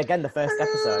again, the first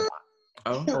episode.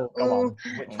 Go on.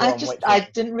 I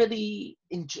didn't really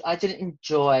enjoy. I didn't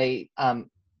enjoy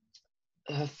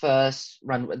her first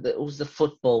run. It was the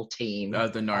football team.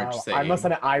 The Norwich City. I must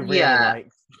admit, I really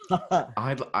liked.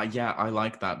 I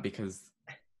like that because.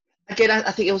 Again,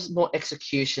 I think it was more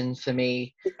execution for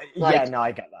me. I get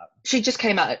that. She just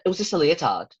came out. It was just a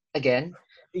leotard again.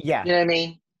 Yeah. You know what I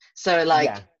mean? So,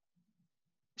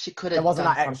 she could have. There wasn't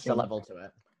that extra level to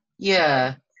it.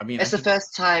 Yeah. I mean, it's the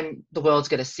first time the world's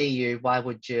going to see you. Why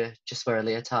would you just wear a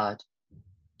leotard?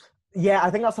 Yeah, I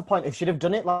think that's the point. If she'd have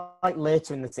done it like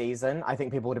later in the season, I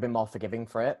think people would have been more forgiving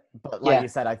for it. But like you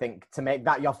said, I think to make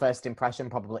that your first impression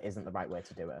probably isn't the right way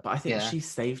to do it. But I think she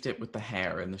saved it with the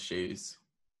hair and the shoes.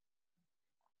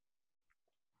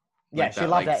 Yeah, she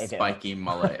loved it. Spiky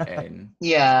mullet in.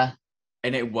 Yeah.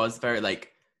 And it was very,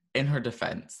 like, in her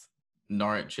defense,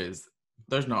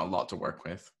 there's not a lot to work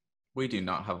with. We do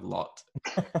not have a lot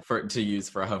to use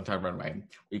for a hometown runway.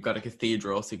 We've got a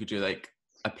cathedral, so you could do, like,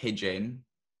 a pigeon.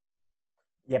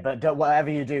 Yeah, but whatever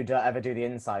you do, don't ever do the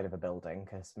inside of a building,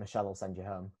 because Michelle will send you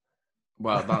home.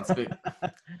 Well, that's big.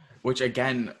 Which,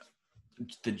 again,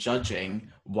 the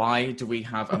judging, why do we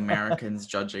have Americans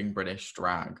judging British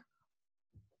drag?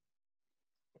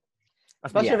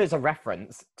 Especially if it's a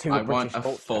reference to I British want a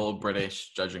culture. full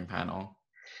British judging panel.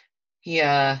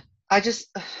 Yeah, I just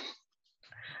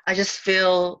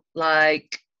feel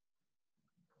like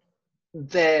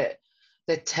they're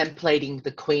templating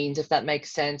the queens, if that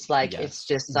makes sense. Like, it's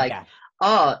just like,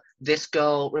 oh, this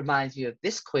girl reminds you of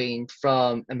this queen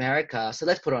from America, so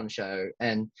let's put on a show.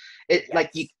 And it's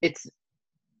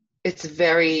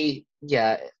very,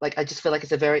 like, I just feel like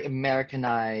it's a very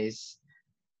Americanized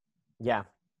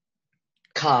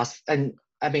cast. And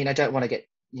I mean, I don't want to get,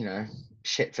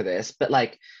 shit for this, but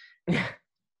like,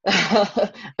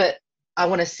 but I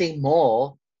want to see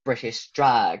more British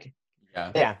drag.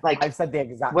 Yeah. Like, I've said the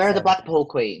exact Where same. are the Blackpool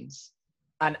queens?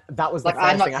 And that was the like, first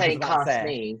I'm not thing saying I was cast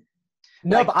me.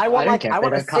 No, like, but I want I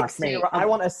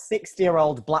want a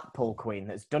 60-year-old Blackpool queen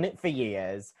that's done it for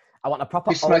years. I want a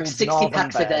proper who smokes 60 Northern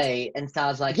packs bird. a day and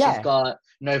sounds like she's got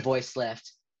no voice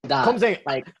left. That comes in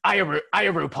like, I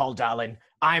RuPaul, darling.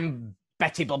 I'm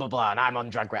Betty blah blah blah, and I'm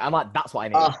on Drag Race. I'm like, that's what I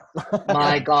need. Oh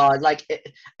my god! Like,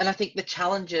 and I think the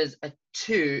challenges are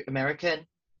too American.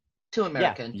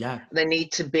 Yeah. They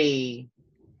need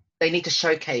to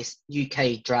showcase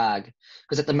UK drag,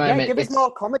 because at the moment give us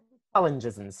more comedy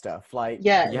challenges and stuff. Like,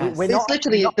 we're not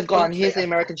literally they've gone. Here's the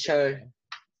American show.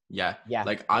 Yeah.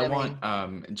 Like, I want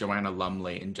Joanna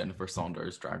Lumley and Jennifer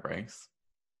Saunders Drag Race.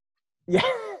 Yeah.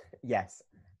 Yes.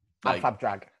 Like, Fab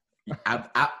drag.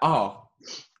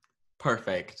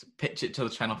 Perfect. Pitch it to the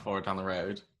Channel 4 down the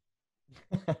road.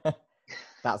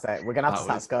 That's it. We're going to have to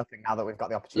start scoping now that we've got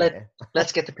the opportunity.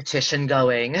 Let's get the petition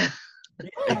going.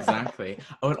 Exactly.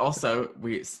 Oh, and also,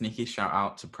 sneaky shout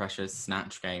out to Precious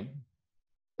Snatch Game.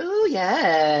 Oh,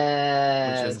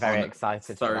 yeah. Which is very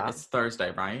excited for that. It's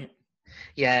Thursday, right?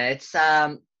 Yeah, it's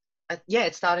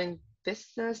starting this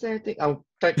Thursday, I think. Oh,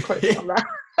 don't quote me on that.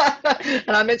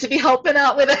 And I'm meant to be helping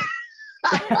out with it.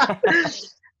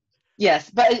 Yes,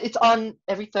 but it's on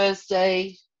every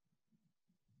Thursday.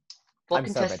 I'm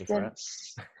so ready for it.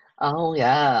 Oh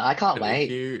yeah, I can't wait.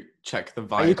 If you check the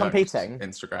Are you competing?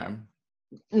 Instagram.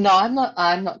 No, I'm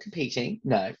not competing.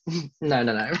 No.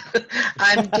 No.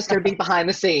 I'm just going to be behind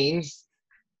the scenes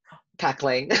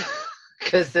cackling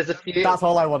because there's a few. That's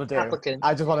all I want to do. Applicants.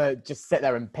 I just want to just sit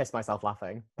there and piss myself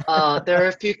laughing. There are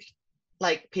a few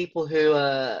people who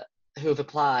have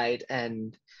applied,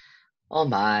 and oh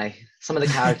my, some of the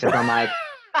characters I'm like,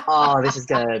 oh, this is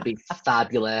going to be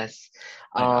fabulous.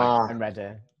 I'm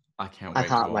ready. I can't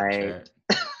wait.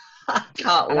 I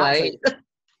can't wait.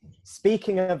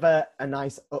 Speaking of a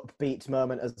nice upbeat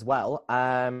moment as well,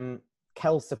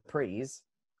 Kel Surprise,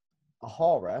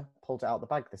 A'Whora pulled it out of the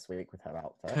bag this week with her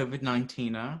outfit.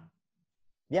 COVID-19.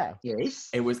 Yeah. Yes.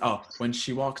 It was when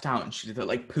she walked out and she did that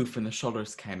like poof and the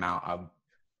shoulders came out.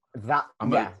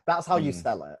 That's how you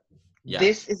spell it. Yeah.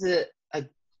 This is a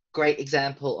great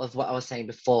example of what I was saying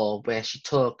before, where she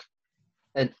took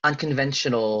an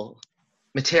unconventional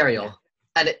material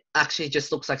and it actually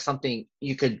just looks like something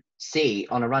you could see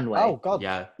on a runway. Oh god.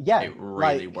 Yeah. It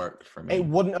really worked for me. It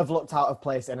wouldn't have looked out of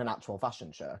place in an actual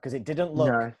fashion show because it didn't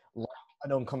look like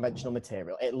an unconventional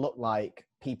material. It looked like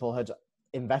people had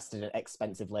invested in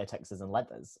expensive latexes and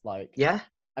leathers. And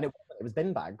it was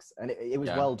bin bags, and it was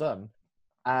well done.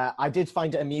 I did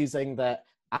find it amusing that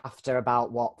after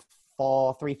about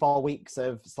 4 weeks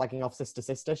of slagging off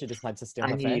Sister, she decided to steal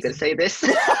her face. I knew you were going to say this.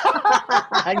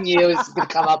 I knew it was going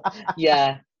to come up.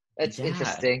 Yeah, it's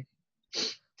interesting.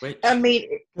 I mean,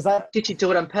 did she do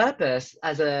it on purpose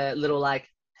as a little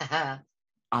haha?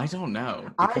 I don't know.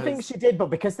 I think she did,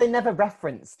 but because they never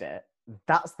referenced it,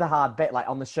 that's the hard bit. Like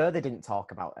on the show, they didn't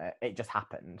talk about it. It just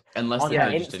happened. Unless they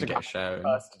just didn't get shown.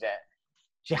 Posted it.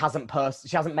 She hasn't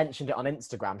mentioned it on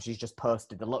Instagram. She's just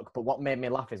posted the look. But what made me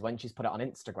laugh is when she's put it on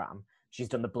Instagram, she's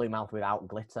done the blue mouth without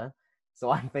glitter. So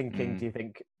I'm thinking, do you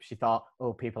think she thought,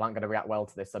 oh, people aren't going to react well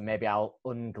to this, so maybe I'll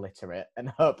unglitter it and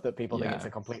hope that people think it's a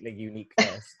completely unique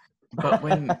face. But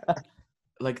when,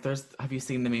 have you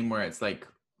seen the meme where it's like,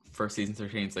 for season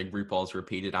 13, it's like RuPaul's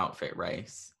repeated outfit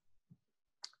race?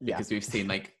 Because we've seen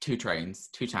like 2 trains,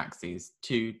 2 taxis,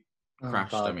 2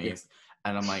 crash dummies.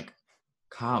 And I'm like,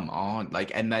 come on.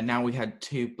 And then now we had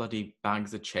 2 bloody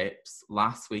bags of chips.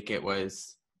 Last week it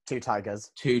was 2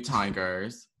 tigers. 2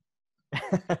 tigers.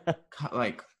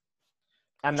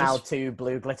 And now 2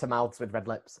 blue glitter mouths with red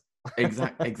lips.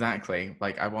 Exactly.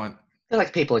 I feel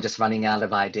like people are just running out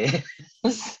of ideas.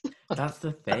 That's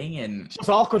the thing. And it's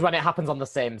awkward when it happens on the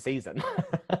same season.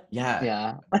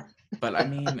 Yeah. But I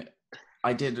mean,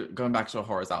 going back to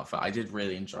A'Whora's outfit, I did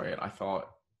really enjoy it.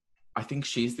 I think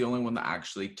she's the only one that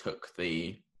actually took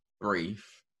the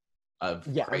brief of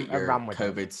create your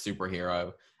COVID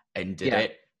superhero and did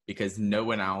it, because no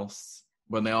one else,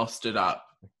 when they all stood up,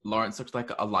 Lawrence looked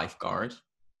like a lifeguard.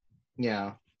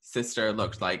 Yeah. Sister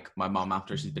looked like my mom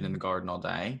after she's been in the garden all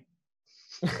day.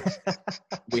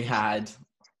 We had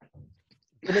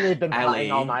Women who'd been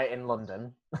partying all night in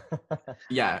London.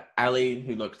 Ellie,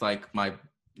 who looked like my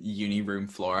uni room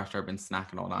floor after I've been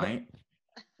snacking all night.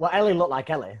 Well, Ellie looked like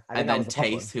Ellie. And then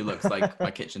Tace, who looks like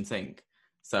my kitchen sink.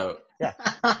 So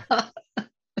that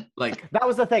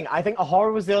was the thing. I think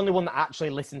A'Whora was the only one that actually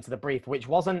listened to the brief, which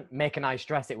wasn't make a nice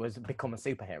dress, it was become a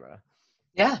superhero.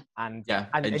 Yeah. And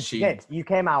she did. You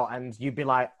came out and you'd be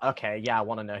like, okay, I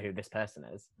want to know who this person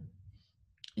is.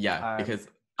 Yeah, because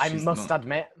I must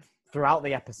admit, throughout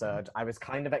the episode, I was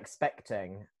kind of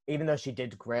expecting, even though she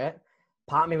did great,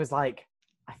 part of me was like,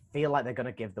 I feel like they're going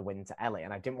to give the win to Ellie,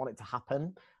 and I didn't want it to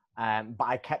happen. But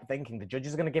I kept thinking the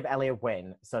judges are going to give Ellie a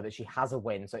win so that she has a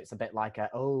win. So it's a bit like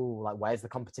where's the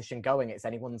competition going? It's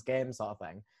anyone's game sort of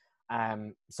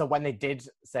thing. So when they did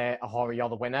say, A'Whora, you're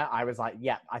the winner, I was like,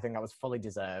 I think that was fully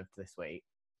deserved this week.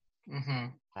 Mm-hmm.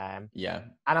 And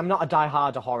I'm not a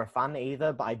diehard A'Whora fan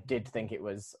either, but I did think it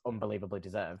was unbelievably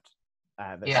deserved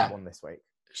that she won this week.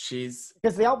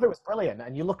 Because the outfit was brilliant,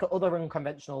 and you look at other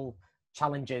unconventional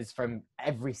challenges from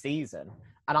every season,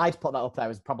 and I'd put that up there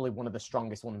as probably one of the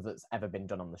strongest ones that's ever been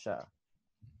done on the show.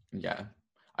 Yeah,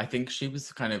 I think she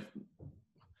got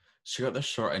the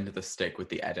short end of the stick with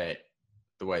the edit,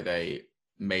 the way they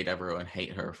made everyone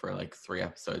hate her for 3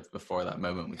 episodes before that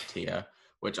moment with Tia,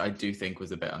 which I do think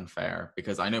was a bit unfair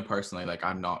because I know personally, like,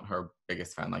 I'm not her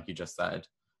biggest fan, like you just said.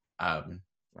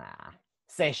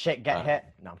 Say shit, get hit.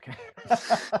 No, I'm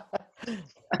kidding.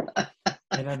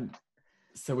 And then,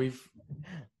 so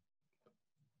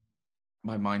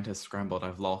my mind has scrambled.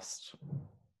 I've lost.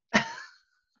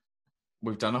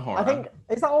 We've done a horror. I think,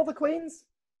 is that all the queens?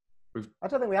 I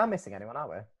don't think we are missing anyone, are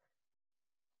we?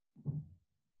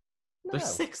 No, there's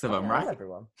 6 of them, right?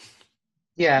 Everyone.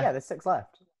 Yeah, there's 6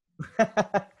 left.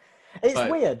 It's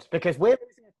weird because we're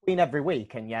losing a queen every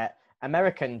week, and yet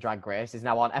American Drag Race is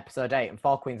now on episode 8, and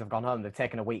 4 queens have gone home. They've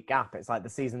taken a week gap. It's like the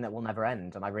season that will never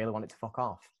end, and I really want it to fuck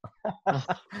off.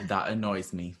 That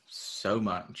annoys me so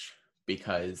much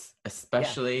because,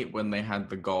 especially when they had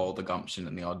the gall, the gumption,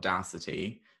 and the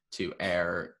audacity to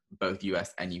air both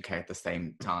US and UK at the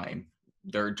same time,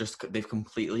 they've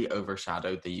completely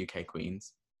overshadowed the UK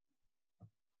queens.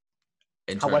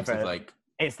 In terms of, like,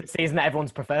 it's the season that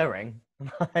everyone's preferring.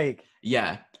 Like,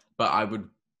 yeah, but I would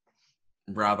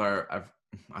rather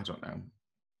I don't know.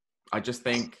 I just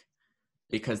think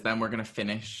because then we're gonna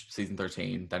finish season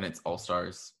 13, then it's All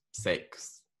Stars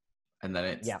 6, and then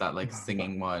it's that like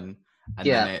singing one, and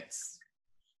then it's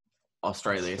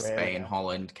Australia, Spain,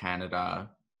 Holland, Canada.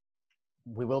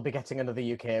 We will be getting another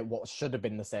UK what should have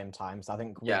been the same time, so I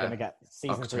think we're gonna get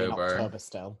season 3 in October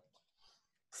still.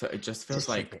 So it just feels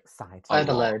like exciting.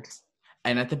 Overload.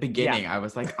 And at the beginning, I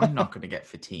was like, I'm not going to get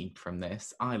fatigued from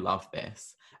this. I love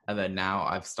this. And then now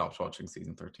I've stopped watching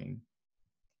season 13.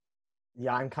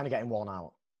 Yeah, I'm kind of getting worn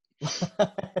out.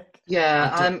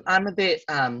 Yeah, I'm a bit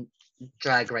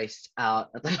drag raced out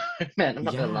at the moment. I'm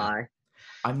not going to lie.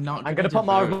 I'm going to put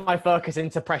more of my focus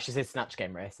into Precious's Snatch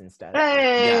Game race instead.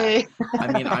 Hey! Yeah.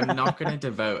 I mean, I'm not going to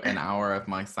devote an hour of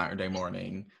my Saturday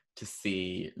morning to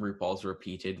see RuPaul's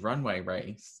repeated runway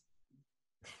race.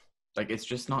 Like, it's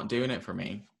just not doing it for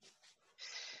me.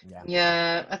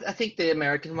 Yeah, I think the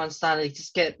American ones started to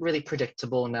just get really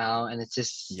predictable now, and it's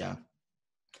just... Yeah.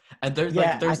 And there's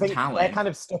talent. They're kind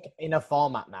of stuck in a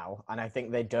format now, and I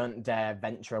think they don't dare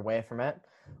venture away from it.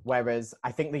 Whereas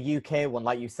I think the UK one,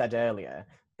 like you said earlier,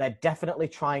 they're definitely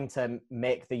trying to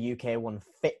make the UK one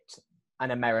fit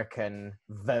an American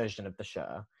version of the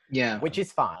show. Yeah. Which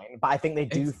is fine, but I think they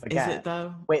do forget. Is it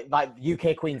though? Like,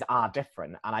 UK queens are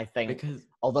different, and I think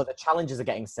although the challenges are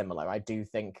getting similar, I do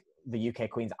think the UK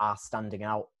queens are standing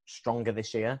out stronger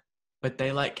this year. But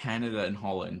they let Canada and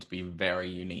Holland be very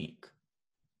unique.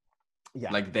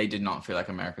 Yeah. Like, they did not feel like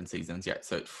American seasons yet,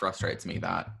 so it frustrates me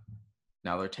that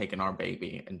now they're taking our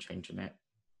baby and changing it.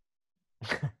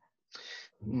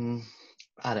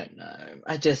 I don't know.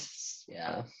 I just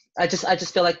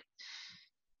feel like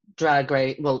Drag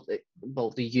Race,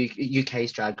 the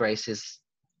UK's Drag Race is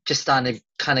just starting to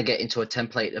kind of get into a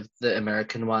template of the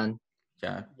American one.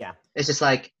 Yeah. It's just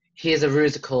like, here's a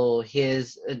musical,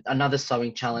 here's another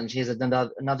sewing challenge, here's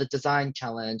another design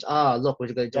challenge. Oh, look,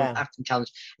 we're going to do an acting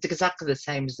challenge. It's exactly the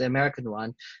same as the American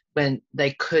one, when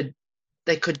they could,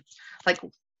 like,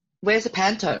 where's the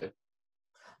panto?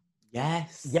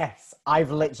 Yes,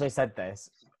 I've literally said this.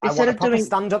 I want a proper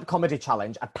stand-up comedy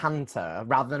challenge, a panto,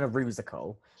 rather than a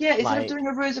rusical. Yeah, instead of doing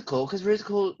a rusical, because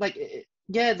rusical, like,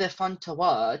 yeah, they're fun to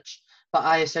watch, but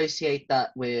I associate that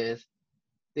with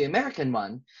the American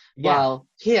one. Yeah. While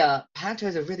here,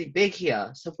 pantos are really big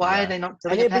here, so why are they not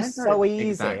doing a panto? It'd be so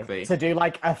easy to do,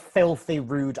 like, a filthy,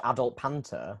 rude adult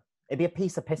panto. It'd be a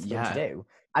piece of piss to do.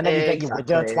 And then you get your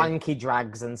widow twanky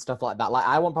drags and stuff like that. Like,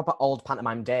 I want proper old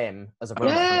pantomime dame as a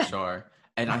for sure.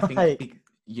 And I think...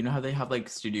 You know how they have, like,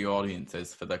 studio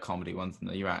audiences for the comedy ones in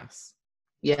the US?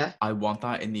 Yeah. I want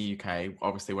that in the UK,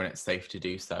 obviously when it's safe to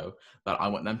do so, but I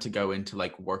want them to go into,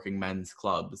 like, working men's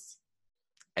clubs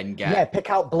and get... Yeah, pick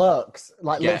out blokes,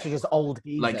 like, literally just old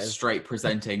geezers. Like, straight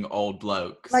presenting old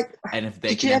blokes. Like, and if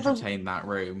they can entertain that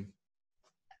room,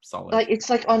 solid. Like, it's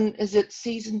like on, is it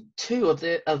season 2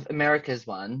 of America's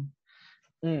one?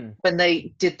 When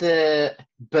they did the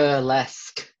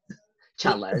burlesque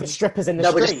challenge. The strippers in the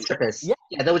street. They were just strippers.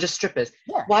 Yeah, they were just strippers.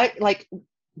 Yeah. Why, like,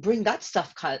 bring that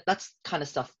kind of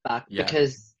stuff back,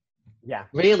 because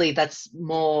really that's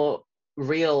more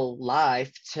real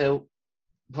life to,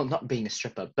 well, not being a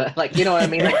stripper, but, like, you know what I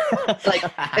mean? Like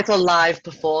it's a live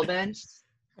performance.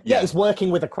 Yeah, it's working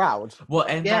with a crowd. Well,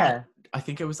 and I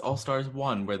think it was All Stars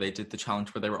 1 where they did the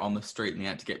challenge where they were on the street and they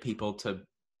had to get people to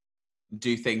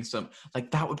do things to,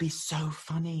 like, that would be so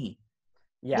funny.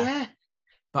 Yeah.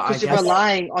 But because you're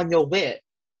relying on your wit.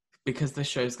 Because the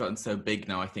show's gotten so big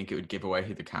now, I think it would give away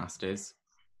who the cast is.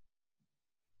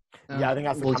 Yeah, I think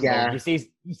that's the kind of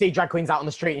you see drag queens out on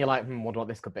the street and you're like, wonder what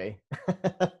this could be.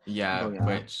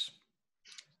 Which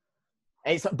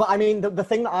But I mean, the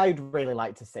thing that I'd really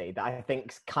like to see that I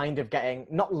think's kind of getting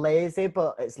not lazy,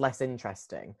 but it's less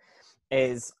interesting,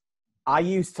 is I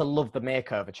used to love the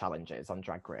makeover challenges on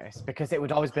Drag Race because it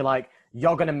would always be like,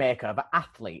 you're going to make over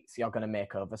athletes, you're going to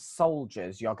make over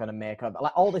soldiers, you're going to make over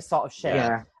like all this sort of shit.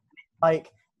 Yeah.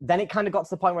 Like, then it kind of got to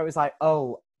the point where it was like,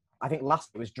 oh, I think last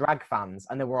it was drag fans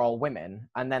and they were all women.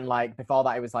 And then like before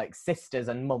that, it was like sisters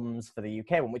and mums for the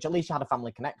UK one, which at least you had a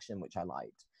family connection, which I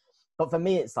liked. But for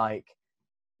me, it's like,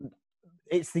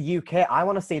 it's the UK. I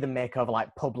want to see them make over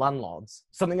like pub landlords,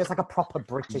 something that's like a proper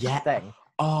British thing.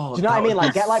 Oh, do you know what I mean?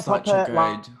 Like get like such proper. a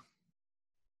Like,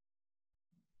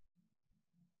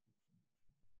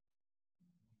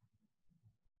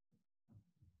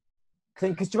 good...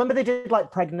 because do you remember they did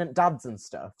like pregnant dads and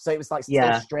stuff? So it was like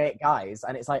still straight guys,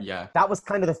 and it's like that was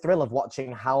kind of the thrill of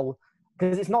watching how,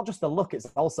 because it's not just the look; it's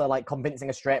also like convincing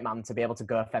a straight man to be able to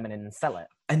go feminine and sell it.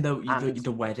 And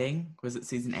the wedding, was it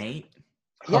season 8?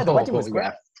 Yeah, the wedding was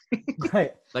great.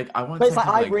 Right. Like I want. But it's like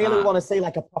I really want to see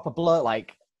like a proper bloke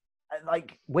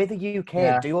like we're the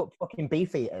UK, do up fucking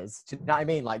beefeaters. Do you know what I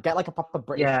mean? Like get like a proper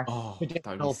British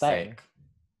traditional thing,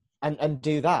 and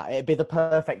do that. It'd be the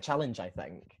perfect challenge, I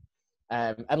think.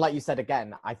 And like you said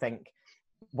again, I think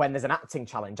when there's an acting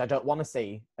challenge, I don't want to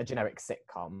see a generic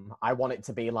sitcom. I want it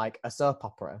to be like a soap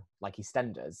opera, like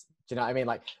EastEnders. Do you know what I mean?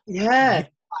 Like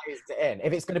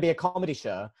if it's going to be a comedy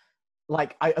show,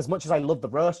 like as much as I love the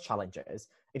roast challenges,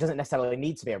 it doesn't necessarily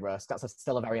need to be a roast. That's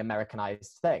still a very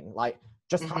Americanized thing. Like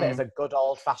just have it as a good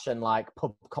old fashioned like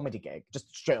pub comedy gig,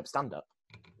 just straight up stand up.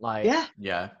 Like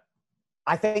yeah.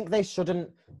 I think they shouldn't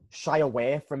shy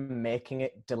away from making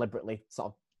it deliberately sort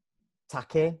of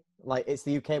tacky. Like it's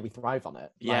the UK, we thrive on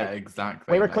it. Yeah, like,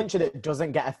 exactly. We're a country that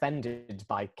doesn't get offended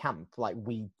by camp. Like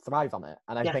we thrive on it,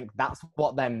 and I think that's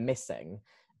what they're missing.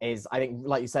 Is I think,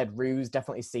 like you said, Ruse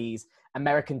definitely sees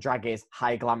American drag is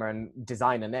high glamour and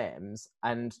designer names,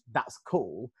 and that's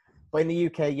cool. But in the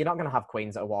UK, you're not going to have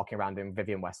queens that are walking around in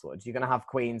Vivienne Westwood. You're going to have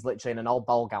queens literally in an old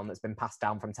ball gown that's been passed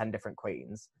down from 10 different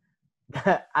queens,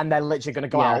 and they're literally going to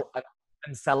go out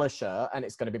and sell a shirt, and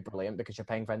it's going to be brilliant because you're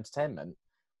paying for entertainment,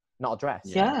 not a dress.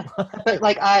 Yeah, but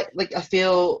I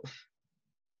feel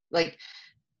like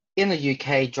in the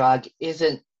UK, drag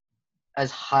isn't as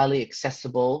highly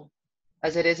accessible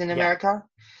as it is in America.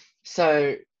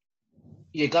 So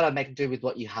you got to make do with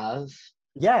what you have.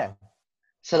 Yeah.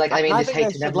 So like, I mean, this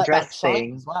H&M dress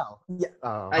thing as well. Yeah.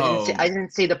 I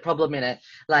didn't see the problem in it.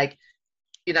 Like,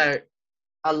 you know,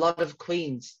 a lot of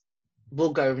queens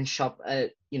will go and shop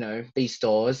at, you know, these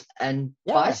stores and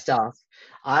buy stuff.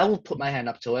 I will put my hand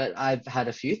up to it. I've had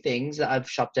a few things that I've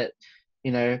shopped at,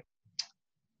 you know,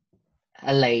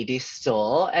 a ladies'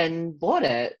 store and bought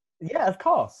it. Yeah, of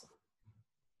course.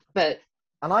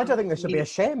 And I don't think there should be a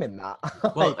shame in that.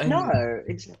 Well, no,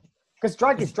 because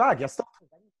drag is drag. You're still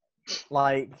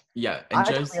like, and I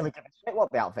don't really give a shit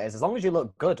what the outfit is. As long as you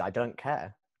look good, I don't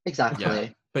care. Exactly. Yeah.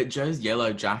 But Joe's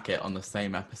yellow jacket on the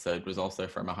same episode was also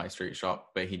from a high street shop,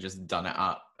 but he just done it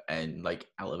up and like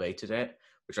elevated it,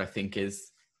 which I think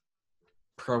is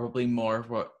probably more of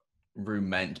what Rue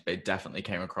meant, but it definitely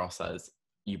came across as,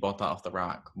 you bought that off the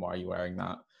rack, why are you wearing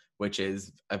that? Which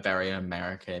is a very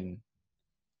American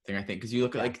thing, I think, because you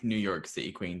look at like New York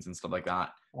City queens and stuff like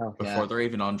that. Before they're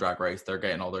even on Drag Race, they're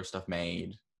getting all their stuff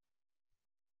made,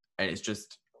 and it's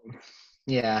just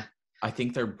I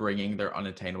think they're bringing their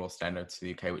unattainable standards to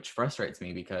the UK, which frustrates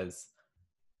me because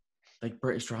like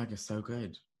British drag is so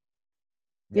good.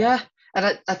 And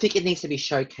I think it needs to be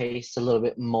showcased a little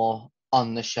bit more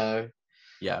on the show.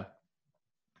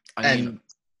 I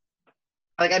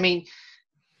mean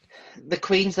the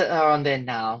queens that are on there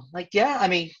now, like I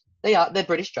mean they're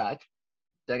British drag,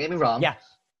 don't get me wrong,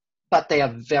 but they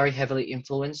are very heavily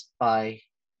influenced by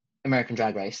American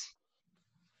Drag Race.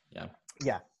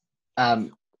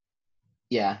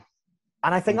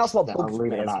 And I think that's what bugs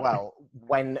me as well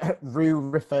when Rue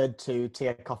referred to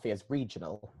Tia Kofi as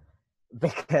regional,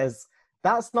 because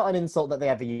that's not an insult that they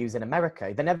ever use in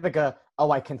America. They never go,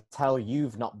 oh, I can tell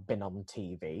you've not been on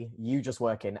TV. You just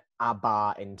work in a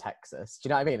bar in Texas. Do you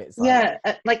know what I mean? It's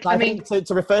like, I mean,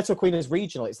 to refer to a queen as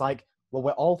regional, it's like, well,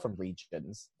 we're all from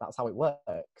regions. That's how it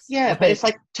works. Yeah, but it's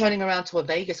like turning around to a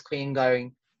Vegas queen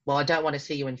going, well, I don't want to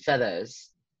see you in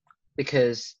feathers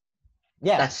because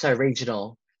that's so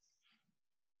regional.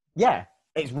 Yeah,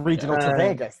 it's regional to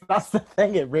Vegas. That's the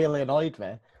thing. It really annoyed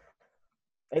me.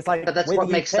 It's like, but that's what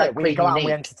makes that queen we go out unique. and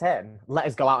we entertain. Let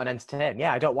us go out and entertain.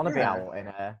 Yeah, I don't want to be out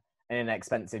in an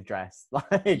expensive dress. Like,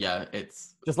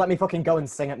 it's just let me fucking go and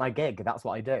sing at my gig. That's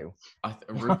what I do.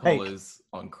 RuPaul is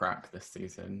on crack this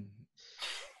season.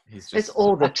 It's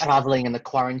all the traveling and the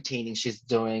quarantining she's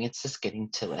doing. It's just getting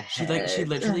to her head. She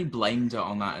literally blamed it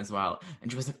on that as well. And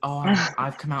she was like, oh,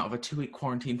 I've come out of a 2-week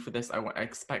quarantine for this. I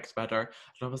expect better.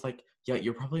 And I was like, yeah,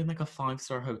 you're probably in like a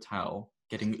 5-star hotel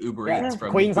getting Uber Eats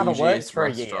from Queens the haven't worked bougiest for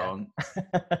restaurant.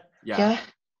 Yeah.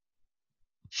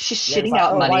 She's shitting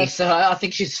out money, so I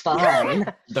think she's fine.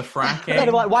 The fracking. Yeah, they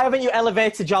were like, why haven't you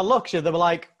elevated your looks? They were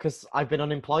like, because I've been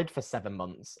unemployed for 7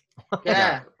 months.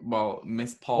 Yeah. Well,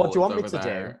 Miss Paul. What do you want me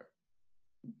to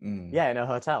do? Yeah, in a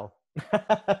hotel.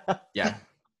 Yeah.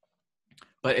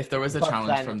 But if there was a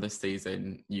challenge from this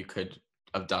season you could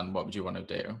have done, what would you want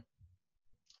to do?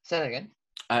 Say that again.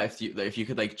 If you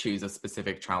could like choose a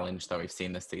specific challenge that we've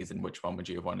seen this season, which one would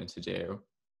you have wanted to do?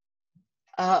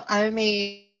 I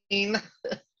mean,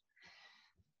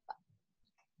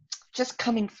 just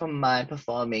coming from my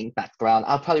performing background,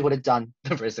 I probably would have done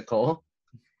the physical.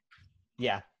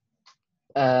 Yeah.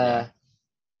 But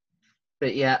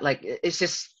yeah, like it's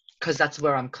just because that's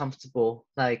where I'm comfortable.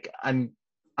 Like I'm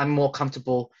more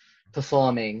comfortable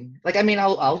performing. Like I mean,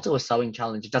 I'll do a sewing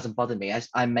challenge. It doesn't bother me.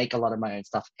 I make a lot of my own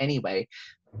stuff anyway.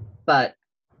 But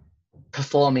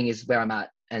performing is where I'm at,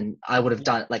 and I would have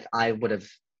done like I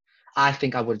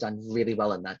think I would have done really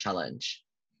well in that challenge.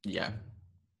 Yeah.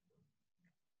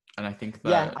 And I think that...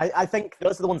 Yeah, I think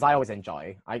those are the ones I always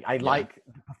enjoy. I like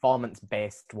the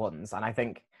performance-based ones, and I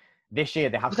think this year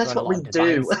they have that's what a lot we of design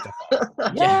do. stuff.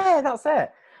 Yeah, that's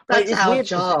it. That's our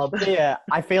job. Yeah,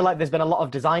 I feel like there's been a lot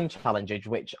of design challenges,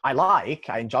 which I like.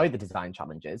 I enjoy the design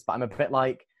challenges, but I'm a bit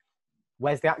like,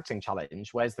 where's the acting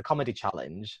challenge? Where's the comedy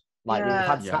challenge? Like we've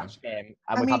had Snatch Game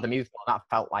and we've had the musical, and that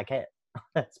felt like it.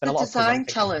 It's been a lot of design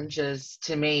challenges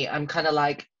to me. I'm kind of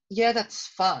like, yeah, that's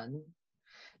fun,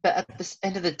 but at the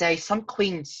end of the day, some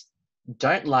queens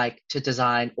don't like to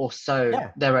design or sew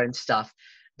their own stuff.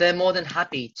 They're more than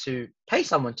happy to pay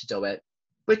someone to do it,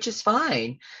 which is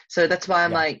fine. So that's why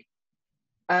I'm like,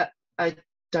 I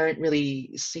don't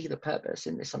really see the purpose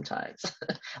in this sometimes.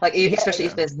 Like, especially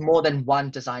if there's more than one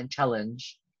design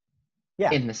challenge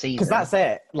in the season. Because that's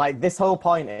it. Like, this whole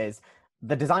point is,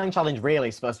 the design challenge really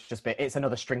is supposed to just be, it's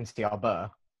another string to your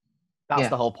bow. That's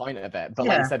the whole point of it. But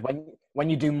like you said, when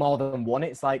you do more than one,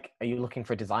 it's like, are you looking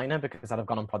for a designer? Because I'd have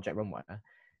gone on Project Runway.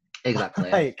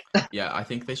 Exactly. Yeah, I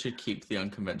think they should keep the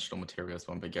unconventional materials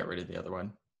one, but get rid of the other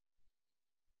one.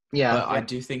 Yeah. But I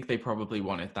do think they probably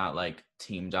wanted that, like,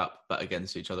 teamed up, but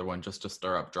against each other one, just to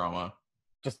stir up drama.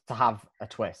 Just to have a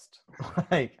twist.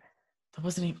 Like, that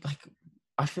wasn't even, like,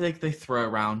 I feel like they throw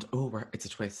around, it's a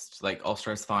twist. Like, All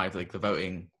Stars 5, like, the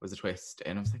voting was a twist.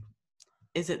 And I was like,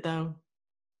 is it though?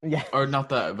 Yeah. Or not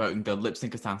the voting, the lip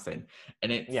sync assassin.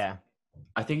 And it's,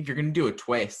 I think if you're going to do a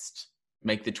twist,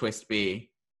 make the twist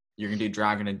be, you're going to do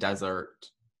Dragon and Desert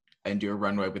and do a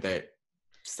runway with it.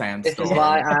 Sandstorm. This is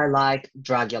why I like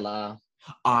Dragula.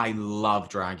 I love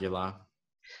Dragula.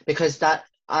 Because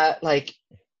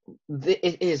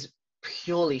it is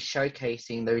purely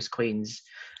showcasing those queens.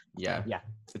 Yeah.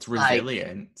 It's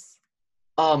resilience.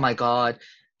 Oh my God.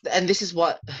 And this is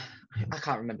what, I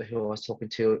can't remember who I was talking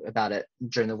to about it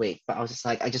during the week, but I was just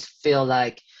like, I just feel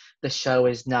like the show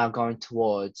is now going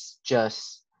towards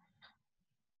just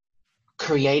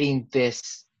creating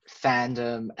this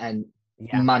fandom and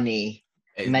money,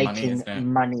 making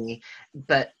money.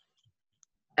 But,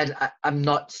 and I'm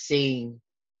not seeing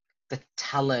the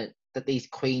talent that these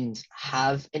queens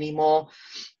have anymore.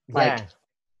 Like,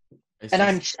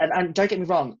 and don't get me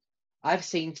wrong, I've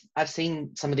seen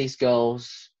some of these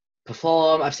girls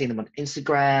perform. I've seen them on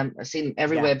Instagram. I've seen them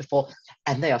everywhere before,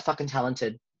 and they are fucking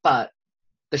talented. But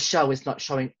the show is not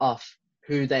showing off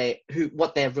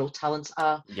what their real talents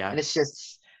are. Yeah, and it's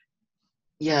just,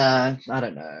 I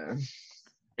don't know.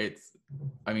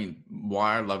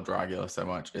 Why I love Dragula so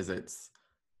much is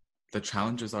the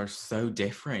challenges are so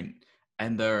different,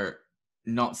 and they're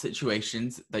not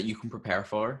situations that you can prepare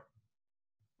for.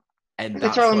 And they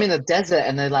throw them in the desert,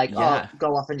 and they're like, "Oh,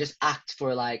 go off and just act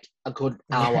for like a good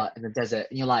hour in the desert."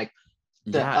 And you're like,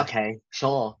 "Okay,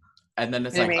 sure." And then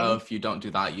it's like, if you don't do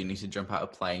that, you need to jump out a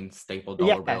plane, staple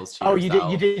dollar bills to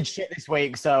yourself. You did shit this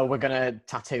week, so we're gonna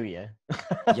tattoo you.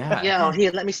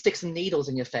 Here, let me stick some needles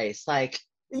in your face. Like,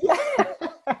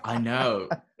 I know,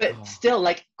 but still,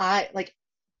 like, I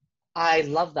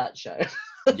love that show.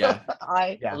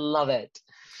 I love it.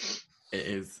 It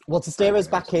is. Well, to steer us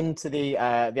back into the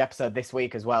episode this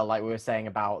week as well, like we were saying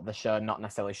about the show not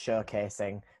necessarily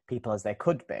showcasing people as they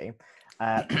could be,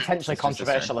 potentially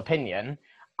controversial opinion,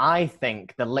 I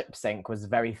think the lip sync was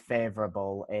very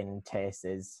favourable in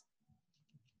Tace's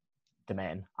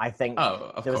domain. I think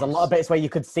there was a lot of bits where you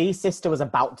could see Sister was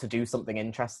about to do something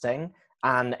interesting,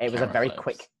 and it was a very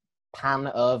quick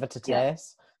pan over to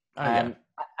Tace. I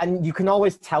And you can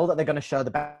always tell that they're going to show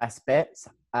the best bits.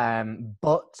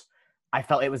 But I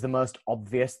felt it was the most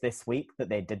obvious this week that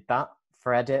they did that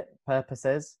for edit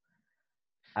purposes.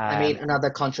 I mean, another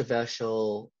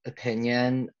controversial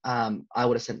opinion. I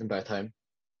would have sent them both home.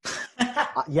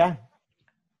 Yeah,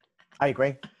 I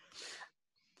agree.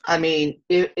 I mean,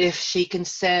 if she can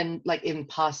send, like in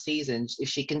past seasons, if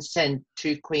she can send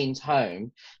two queens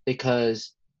home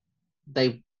because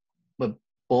they were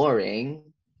boring,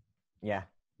 yeah,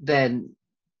 then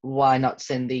why not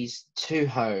send these two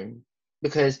home?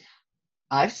 Because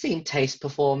I've seen Taste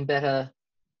perform better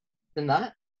than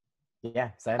that. Yeah,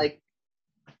 same. Like,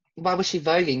 why was she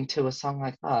voguing to a song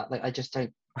like that? Like, I just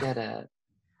don't get it.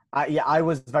 I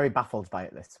was very baffled by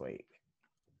it this week,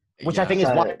 which I think is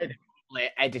why they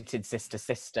edited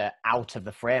Sister out of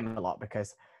the frame a lot,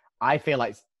 because I feel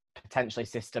like potentially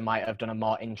Sister might have done a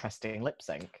more interesting lip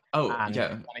sync. And wanted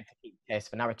to keep Taste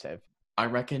for narrative. I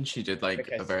reckon she did like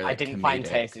because a very. I didn't find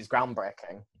Taste as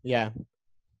groundbreaking. Yeah,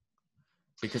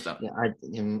 because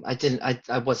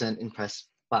I wasn't impressed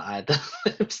by either.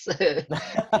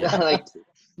 Like,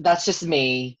 that's just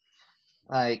me.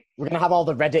 Like, we're gonna have all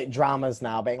the Reddit dramas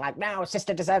now, being like, "No,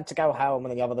 Sister deserved to go home,"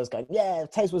 and the others going, "Yeah,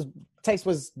 Taste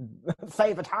was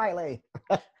favored highly."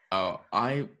 Oh,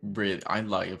 that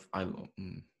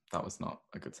was not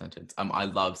a good sentence. I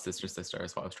love Sister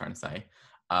is what I was trying to say.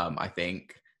 I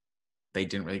think they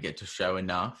didn't really get to show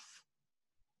enough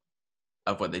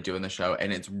of what they do in the show,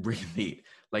 and it's really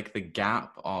like the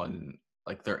gap on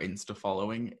like their Insta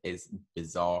following is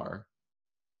bizarre.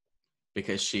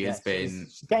 Because she has been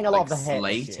she's getting a lot of the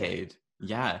slated.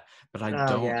 Yeah, but I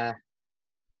don't. Yeah.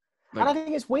 Like, and I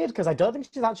think it's weird because I don't think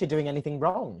she's actually doing anything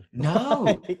wrong.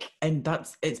 No. And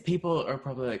it's people are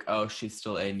probably like, oh, she's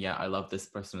still in. Yeah, I love this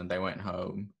person and they went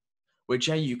home. Which,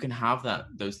 yeah, you can have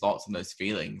those thoughts and those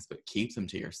feelings, but keep them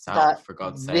to yourself, for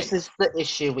God's sake. This is the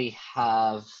issue we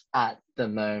have at the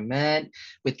moment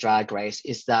with Drag Race,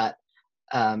 is that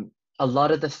a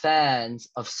lot of the fans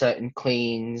of certain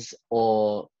queens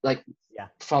or like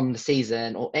from the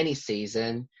season or any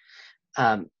season,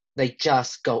 they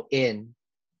just go in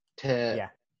to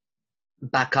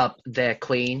back up their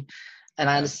queen. And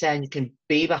I understand you can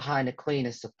be behind a queen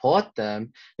and support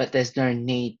them, but there's no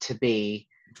need to be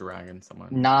dragging someone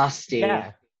nasty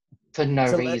for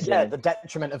no reason. Yeah, the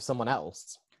detriment of someone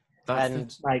else.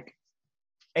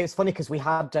 It was funny because we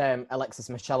had Alexis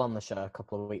Michelle on the show a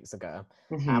couple of weeks ago,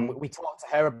 and we talked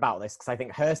to her about this because I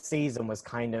think her season was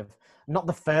kind of not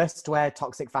the first where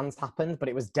toxic fans happened, but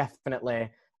it was definitely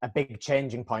a big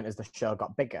changing point as the show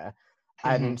got bigger.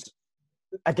 And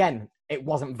again, it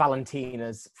wasn't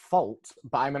Valentina's fault,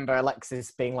 but I remember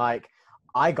Alexis being like,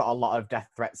 I got a lot of death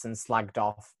threats and slagged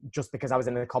off just because I was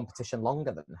in the competition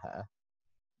longer than her.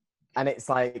 And it's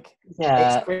like,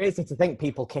 it's crazy to think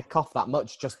people kick off that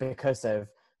much just because of,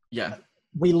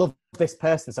 we love this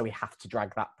person, so we have to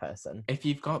drag that person. If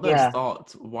you've got those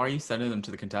thoughts, why are you sending them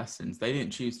to the contestants? They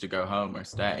didn't choose to go home or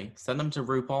stay. Send them to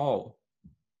RuPaul.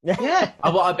 Yeah.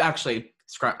 Well, actually,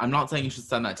 I'm not saying you should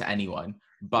send that to anyone,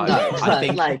 but I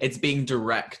think it's being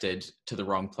directed to the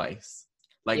wrong place.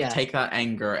 Take that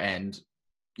anger and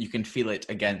you can feel it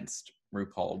against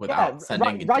RuPaul without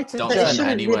sending right don't send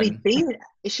it anyone.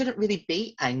 It shouldn't really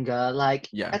be anger.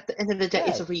 At the end of the day,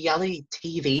 it's a reality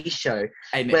TV show.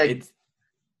 And where it's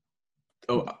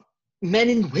men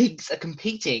in wigs are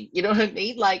competing. You know what I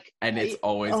mean? And it's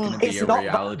always going to be a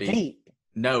reality. That deep.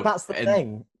 No, that's the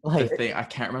thing. The thing, I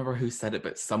can't remember who said it,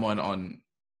 but someone on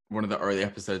one of the early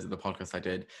episodes of the podcast I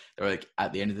did, they were like,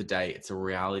 at the end of the day, it's a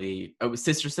reality. Oh, it was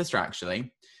Sister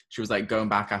actually. She was like, going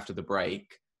back after the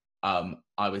break,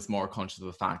 I was more conscious of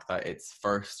the fact that it's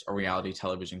first a reality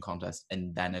television contest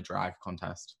and then a drag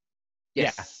contest.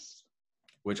 Yes. Yeah.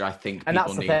 Which I think and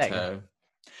people need to.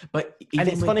 But and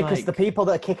it's funny because the people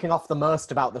that are kicking off the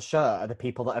most about the show are the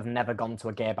people that have never gone to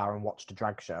a gay bar and watched a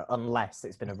drag show, unless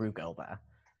it's been a Ru girl there.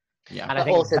 Yeah. And but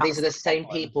also, these are the same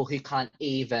people who can't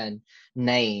even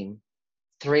name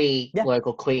 3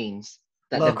 local queens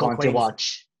that they've gone to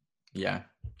watch. Yeah.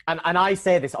 And I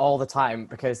say this all the time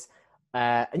because,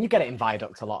 and you get it in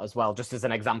Viaduct a lot as well, just as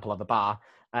an example of a bar.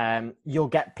 You'll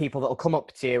get people that'll come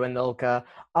up to you and they'll go,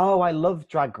 oh, I love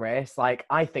Drag Race. Like,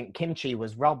 I think Kimchi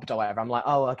was robbed or whatever. I'm like,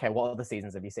 oh, okay, what other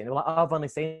seasons have you seen? They're like, oh, I've only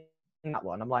seen that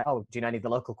one. I'm like, oh, do you know any of the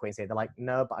local queens here? They're like,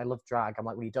 no, but I love drag. I'm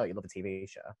like, well, you don't. You love a TV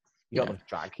show. You don't love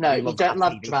drag. No, you don't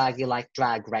love drag. You like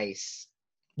Drag Race.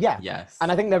 Yeah. Yes.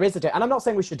 And I think there is and I'm not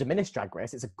saying we should diminish Drag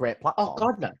Race. It's a great platform. Oh,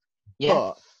 God, no. Yeah.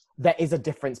 But there is a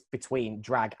difference between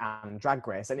drag and Drag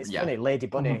Race. And it's funny, Lady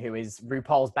Bunny, who is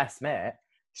RuPaul's best mate,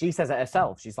 she says it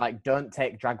herself. She's like, don't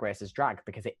take Drag Race as drag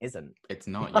because it isn't. It's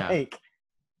not, It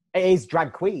is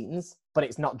drag queens, but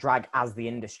it's not drag as the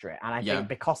industry. And I think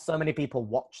because so many people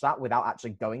watch that without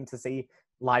actually going to see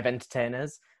live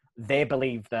entertainers, they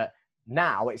believe that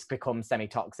now it's become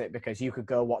semi-toxic because you could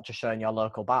go watch a show in your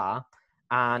local bar,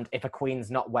 and if a queen's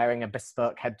not wearing a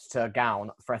bespoke head-to-toe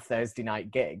gown for a Thursday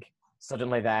night gig,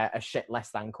 suddenly they're a shit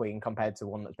less than queen compared to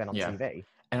one that's been on TV.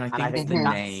 And I think the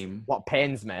name... what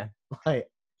pains me. Like,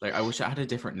 I wish it had a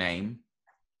different name,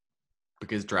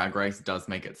 because Drag Race does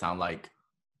make it sound like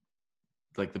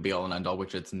the be-all and end-all,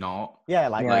 which it's not. Yeah,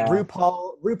 like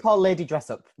RuPaul Lady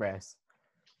Dress-Up Race.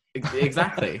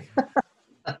 Exactly.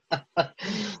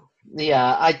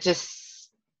 Yeah, I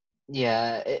just...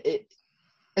 Yeah, it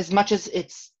as much as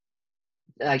it's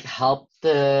like helped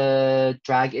the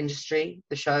drag industry,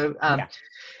 the show,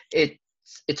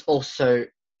 it's also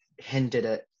hindered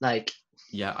it. Like,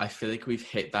 yeah, I feel like we've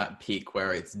hit that peak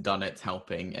where it's done its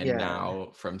helping, and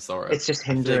now from sort of it's just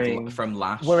hindering. From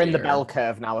last we're year, in the bell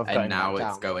curve now of going and now down.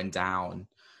 it's going down,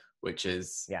 which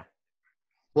is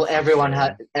well, everyone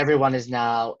is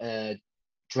now a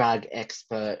drag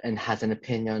expert and has an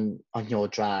opinion on your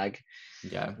drag.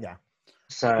 Yeah.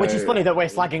 So, which is funny that we're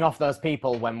slagging off those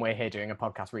people when we're here doing a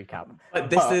podcast recap. But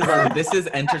this is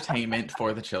entertainment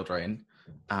for the children.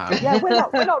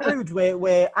 We're not rude.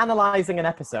 We're analysing an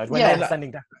episode. We're not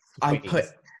sending death. I put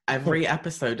every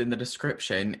episode in the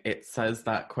description. It says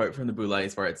that quote from the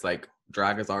Boulets where it's like,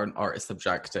 drag as art is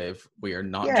subjective. We are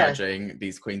not judging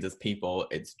these queens as people.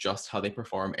 It's just how they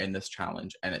perform in this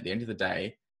challenge. And at the end of the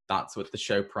day, that's what the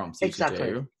show prompts you to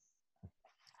do.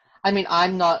 I mean,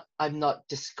 I'm not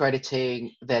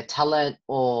discrediting their talent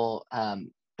or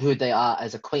who they are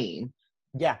as a queen.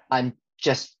 Yeah. I'm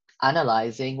just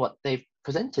analysing what they've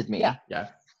presented me. Yeah.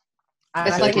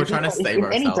 It's like we're trying to save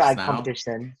ourselves any drag now.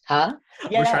 competition, huh?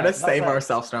 Yeah, we're trying to save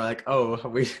ourselves now. Like, are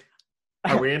we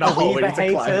in a hole we need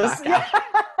to climb back out?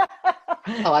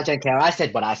 Oh, I don't care. I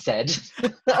said what I said.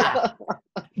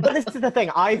 But this is the thing.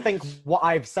 I think what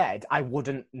I've said, I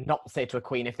wouldn't not say to a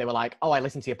queen if they were like, "Oh, I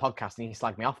listened to your podcast and you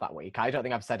slagged me off that week." I don't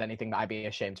think I've said anything that I'd be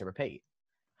ashamed to repeat.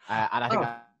 And I think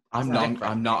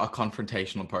I'm not a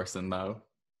confrontational person though.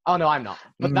 Oh no, I'm not.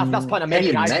 But that's the point I'm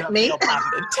making. Have you met me?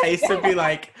 Taste would be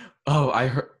like, "Oh, I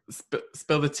heard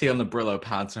spill the tea on the Brillo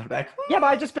pads," and I'm like, yeah, but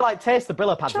I'd just be like, "Taste the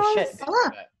Brillo pads are shit."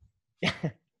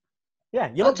 Yeah,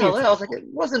 you look beautiful. I was like, it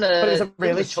wasn't but it was a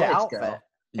really shit outfit. Girl.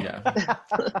 Yeah,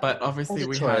 but obviously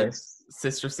we had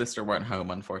Sister weren't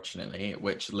home, unfortunately,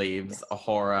 which leaves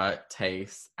A'Whora,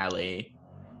 Tayce, Ellie,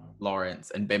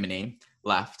 Lawrence, and Bimini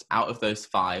left. Out of those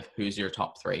 5, who's your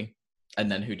top 3?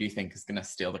 And then who do you think is going to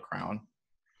steal the crown?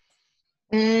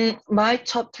 My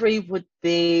top 3 would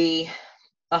be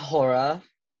A'Whora.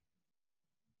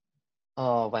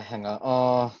 Oh, wait, hang on.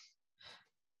 Oh,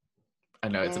 I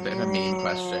know it's a bit of a mean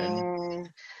question.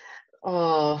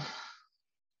 Oh.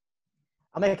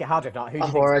 I'll make it harder if not. Who do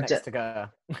you think is next to go?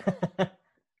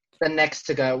 The next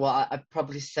to go? Well, I'd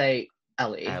probably say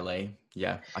Ellie. Ellie,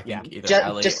 yeah. I think either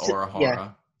Ellie or A'Whora. Yeah.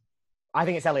 I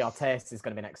think it's Ellie or Tayce is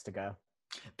going to be next to go.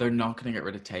 They're not going to get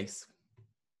rid of Tayce.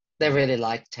 They really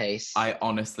like Tayce. I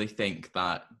honestly think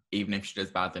that even if she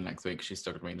does badly next week, she's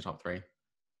still going to be in the top 3.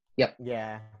 Yep.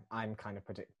 Yeah, I'm kind of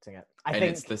predicting it. And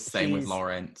it's the same with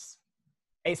Lawrence.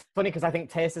 It's funny because I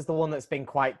think Tayce is the one that's been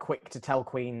quite quick to tell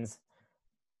queens,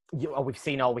 we've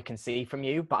seen all we can see from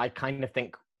you. But I kind of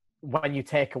think when you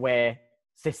take away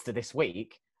Sister this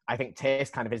week, I think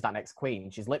Tayce kind of is that next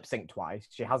queen. She's lip synced twice.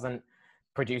 She hasn't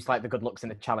produced like the good looks in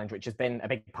the challenge, which has been a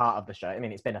big part of the show. I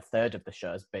mean, it's been a third of the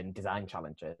show has been design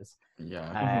challenges.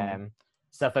 Yeah.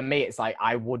 So for me, it's like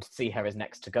I would see her as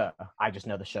next to go. I just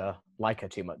know the show like her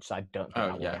too much, so I don't think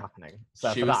that will be happening.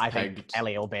 So for that, I think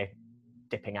Ellie will be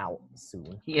dipping out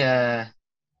soon. Yeah.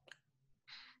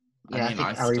 Yeah, I mean,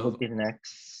 I think Ellie will be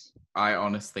next. I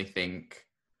honestly think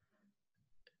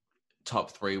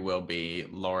top 3 will be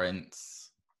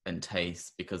Lawrence and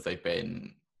Tayce because they've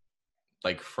been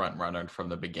like front runner from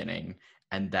the beginning,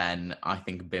 and then I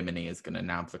think Bimini is going to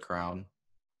nab the crown.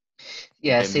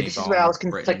 Yeah, see, this is where I was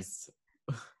conflicted.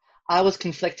 I was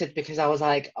conflicted because I was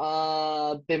like,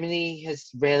 Bimini has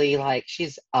really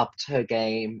she's upped her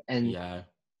game, and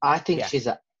I think she's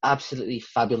an absolutely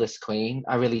fabulous queen.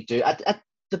 I really do. At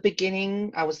the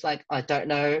beginning, I was like, I don't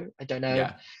know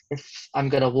if I'm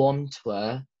gonna warm to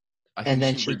her, and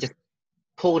then she just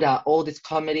pulled out all this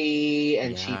comedy,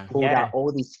 and she pulled out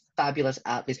all these fabulous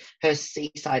outfits. Her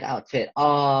seaside outfit,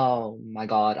 oh my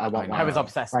god, I want one. I was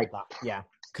obsessed with that. Yeah,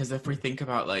 because if we think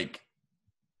about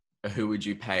who would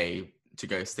you pay to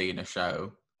go see in a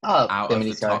show? Out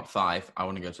Bimini of the top 5, I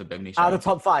want to go to a Bimini show. Out of the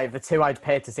top 5, the 2 I'd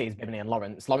pay to see is Bimini and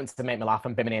Lawrence. Lawrence to make me laugh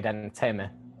and Bimini to entertain me.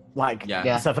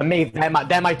 So for me, they're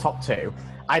my top 2.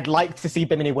 I'd like to see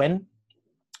Bimini win.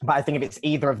 But I think if it's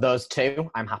either of those two,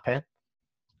 I'm happy.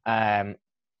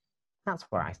 That's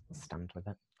where I stand with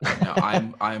it. No,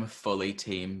 I'm fully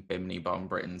team Bimini Bon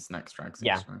Britain's next drag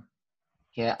superstar.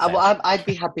 Yeah, Same. I'd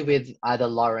be happy with either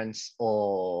Lawrence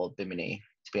or Bimini,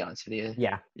 to be honest with you.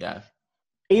 Yeah. Yeah.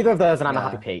 Either of those, and I'm a Yeah.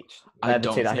 happy peach. I They're the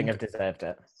don't two that I think think- have deserved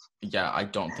it. Yeah, I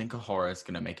don't think Ahura is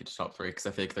going to make it to top 3 because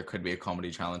I think there could be a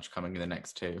comedy challenge coming in the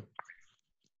next 2.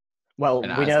 Well,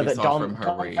 And we as know we that saw from her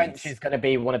Dawn reads- French is going to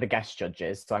be one of the guest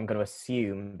judges, so I'm going to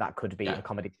assume that could be Yeah. a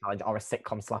comedy challenge or a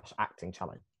sitcom/acting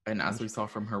challenge. And as we saw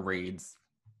from her reads,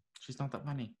 she's not that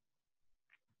funny.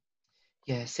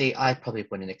 Yeah, see, I probably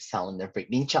wouldn't excel in the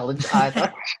reading challenge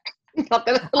either. Not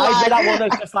gonna I lie. did that one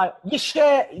that's just like, you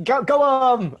shit, go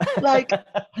on. Like,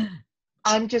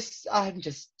 I'm just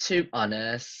too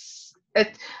honest.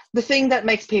 The thing that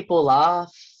makes people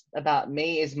laugh about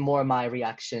me is more my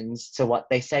reactions to what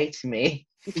they say to me.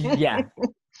 Yeah.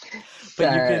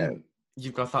 But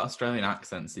you've got that Australian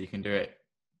accent, so you can do it,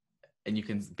 and you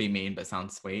can be mean but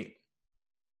sound sweet.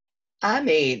 I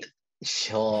mean,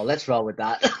 sure, let's roll with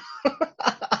that.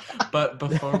 But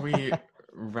before we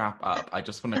wrap up, I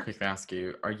just want to quickly ask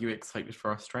you, are you excited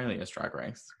for Australia's Drag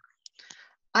Race?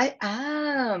 I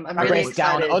am. I'm Drag really Race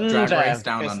Down excited. Under. Drag Race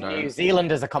Down because Under. New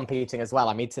Zealanders are competing as well.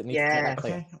 I need to get that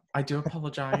clear. Okay, I do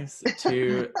apologise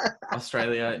to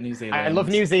Australia, New Zealand. I love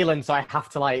New Zealand, so I have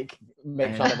to make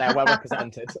sure that they're well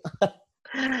represented.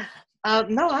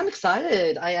 No, I'm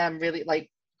excited. I am really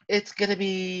it's gonna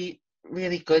be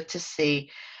really good to see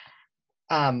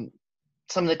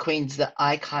some of the queens that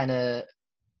I kind of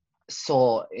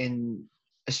saw in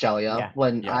Australia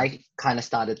when I kind of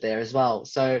started there as well.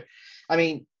 So, I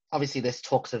mean, obviously there's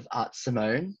talks of Art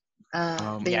Simone being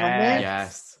on there.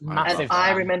 Yes, Massive. And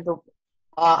I remember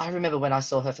when I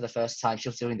saw her for the first time. She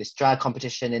was doing this drag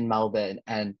competition in Melbourne,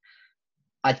 and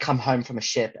I'd come home from a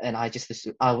ship, and I just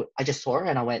saw her,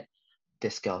 and I went,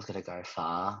 "This girl's gonna go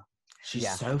far." She's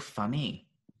so funny.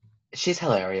 She's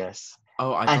hilarious.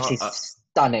 Oh, and she's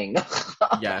stunning.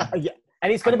 Yeah.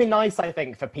 And it's going to be nice, I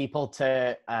think, for people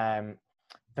to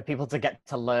get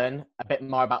to learn a bit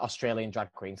more about Australian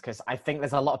drag queens, because I think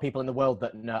there's a lot of people in the world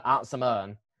that know Art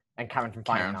Simone and Karen from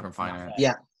Finance.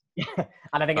 Yeah.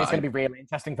 And I think it's going to be really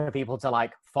interesting for people to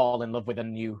fall in love with a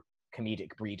new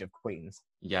comedic breed of queens.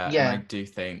 Yeah, and I do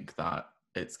think that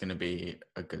it's going to be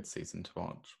a good season to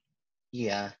watch.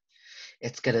 Yeah,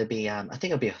 it's going to be, I think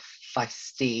it'll be a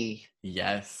feisty.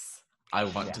 Yes, I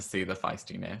want to see the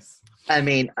feistiness. I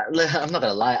mean, I'm not going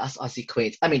to lie, us Aussie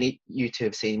queens, I mean, you two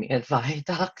have seen me at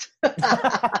Viaduct.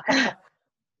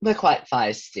 We're quite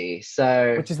feisty,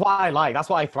 so... Which is what I like. That's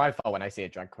what I thrive for when I see a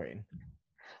drag queen.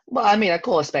 Well, I mean, I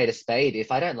call a spade a spade.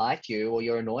 If I don't like you, or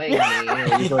you're annoying me,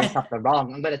 or you're doing something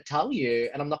wrong, I'm going to tell you,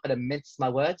 and I'm not going to mince my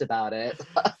words about it.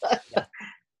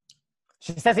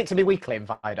 She says it to me weekly in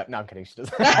Viaduct. No, I'm kidding. She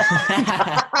doesn't.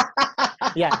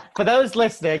 Yeah, for those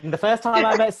listening, the first time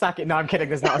I met Saki... No, I'm kidding.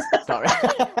 There's not a story.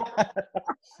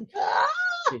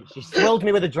 She swilled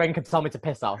me with a drink and told me to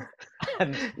piss off.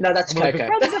 And no, that's Coco.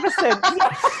 Ever since.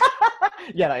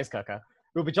 Yeah, that is Coco.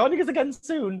 We'll be joining us again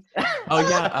soon. Oh,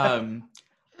 yeah.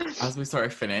 As we sort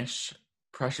of finish,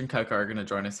 Presh and Coco are going to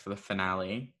join us for the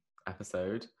finale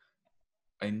episode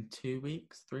in 2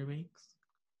 weeks, 3 weeks?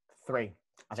 3.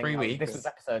 I think 3 weeks. This was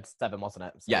episode 7, wasn't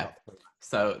it? So yeah.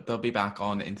 So they'll be back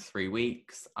on in 3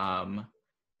 weeks. Because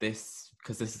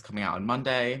this is coming out on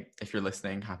Monday. If you're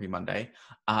listening, happy Monday.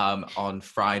 On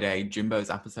Friday,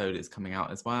 Jimbo's episode is coming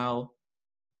out as well.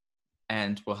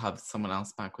 And we'll have someone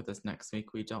else back with us next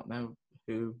week. We don't know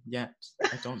who yet.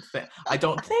 I don't think. I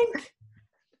don't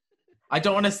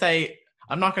want to say.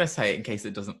 I'm not going to say it in case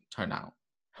it doesn't turn out.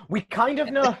 We kind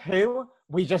of know who.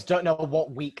 We just don't know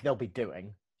what week they'll be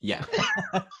doing. Yeah.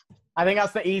 I think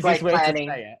that's the easiest way to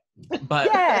say it. But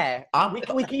yeah,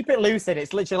 we keep it lucid.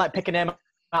 It's literally like picking him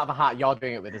out of a hat. You're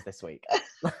doing it with us this week.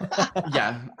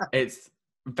 Yeah, it's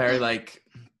very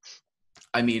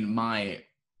I mean, my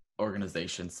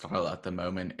organization style at the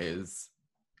moment is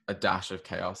a dash of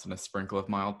chaos and a sprinkle of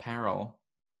mild peril.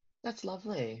 That's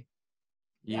lovely.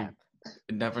 You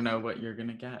never know what you're going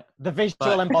to get. The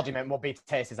visual embodiment will be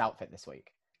Tace's outfit this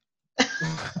week.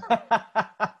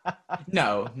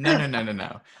 No.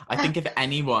 I think if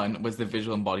anyone was the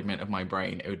visual embodiment of my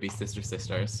brain, it would be Sister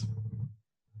Sisters.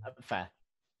 Fair.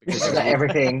 She's got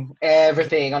everything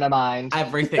on her mind.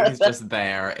 Everything is just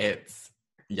there.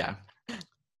 Yeah.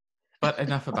 But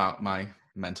enough about my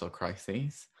mental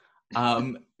crises.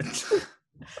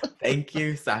 Thank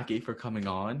you, Saki, for coming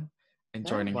on and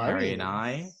joining Harry and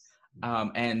I.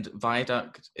 And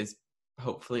Viaduct is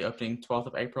hopefully opening 12th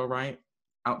of April, right?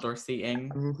 outdoor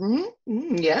seating.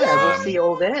 Yeah, we'll see you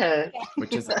all there.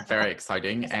 Which is very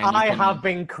exciting. And I have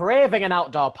been craving an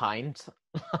outdoor pint.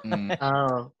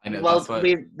 Oh, I know, well,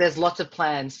 there's lots of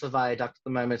plans for Viaduct at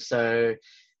the moment, so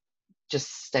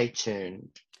just stay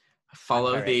tuned.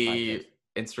 Follow the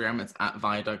Instagram. It's at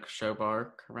Viaduct Show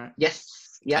Bar, correct?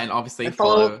 Yes. Yeah. And obviously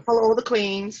follow all the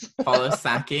queens. Follow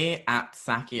Saki at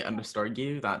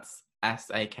Saki_you. That's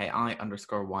SAKI_YEW.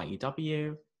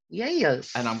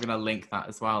 Yes. And I'm going to link that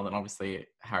as well. And obviously,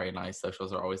 Harry and I's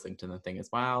socials are always linked in the thing as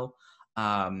well.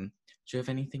 Do you have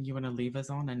anything you want to leave us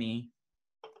on? Any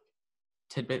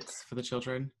tidbits for the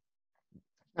children?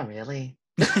 Not really.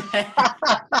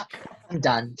 I'm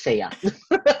done. See ya.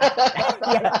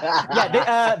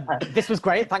 This was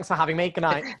great. Thanks for having me. Good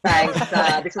night. Thanks.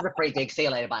 This was a free gig. See you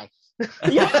later. Bye.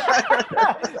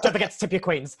 Don't forget to tip your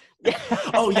queens.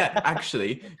 Oh yeah,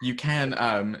 actually, you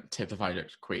can tip the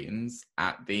Viaduct Queens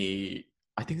at I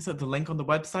think it's at the link on the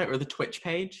website or the Twitch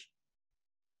page.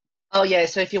 Oh yeah,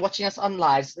 so if you're watching us on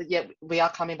lives, yeah, we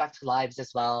are coming back to lives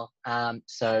as well.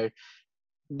 So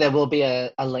there will be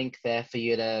a link there for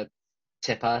you to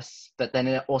tip us. But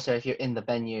then also, if you're in the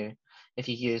venue, if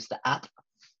you use the app,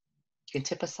 you can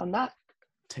tip us on that.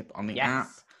 Tip on the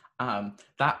yes.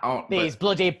 app. These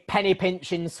bloody penny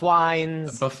pinching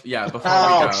swines. Before we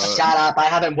go. Shut up. I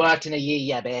haven't worked in a year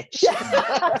yet, bitch.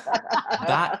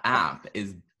 That app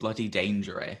is bloody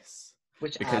dangerous.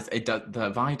 Because app? It does the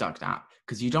Viaduct app,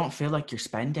 because you don't feel like you're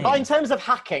spending. Not in terms of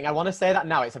hacking, I want to say that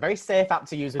now. It's a very safe app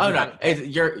to use. With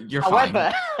You're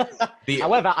however, fine.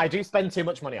 However, I do spend too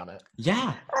much money on it.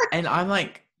 Yeah. And I'm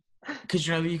like, because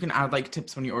you can add like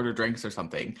tips when you order drinks or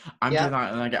something. I'm doing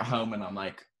that and I get home and I'm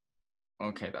like,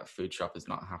 okay, that food shop is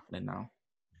not happening now.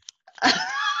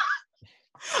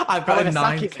 I've got a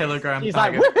 9 kilogram He's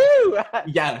bag like, woohoo!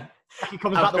 Yeah. He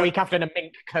comes back the week after in a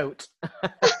mink coat.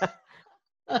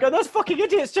 Go, those fucking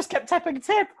idiots just kept tipping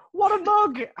tip. What a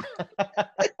mug!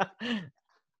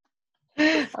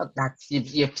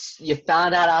 You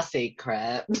found out our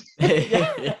secret.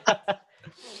 It's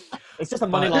just a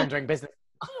money laundering business.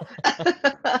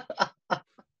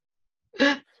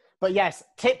 But yes,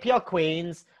 tip your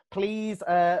queens. Please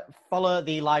follow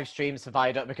the live streams for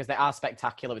Viaduct because they are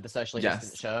spectacular with the socially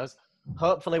distant shows.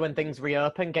 Hopefully when things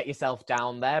reopen, get yourself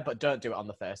down there, but don't do it on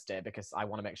the first day because I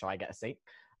want to make sure I get a seat.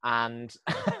 And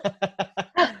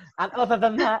and other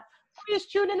than that, please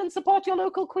tune in and support your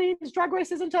local queens. Drag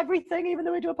Race isn't everything, even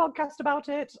though we do a podcast about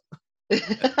it.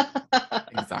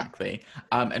 Exactly.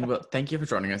 And thank you for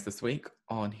joining us this week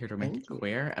on Here to Make It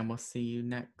Queer, and we'll see you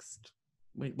next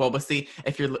week. Well, we'll see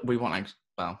if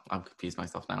I'm confused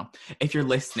myself now. If you're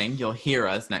listening, you'll hear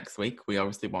us next week. We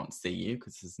obviously won't see you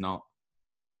because this is not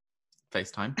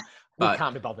FaceTime. But we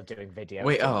can't be bothered doing video.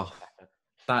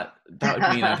 That would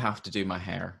mean I'd have to do my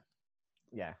hair.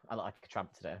 Yeah, I look like a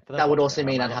tramp today. That would also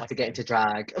mean I'd have to get into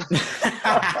drag.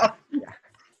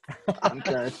 I'm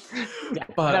good. Yeah,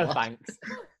 but no thanks.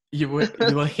 You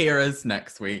will hear us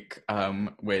next week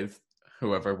with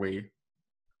whoever we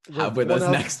have with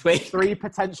us next week. 3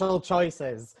 potential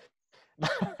choices.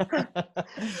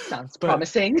 Sounds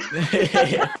promising.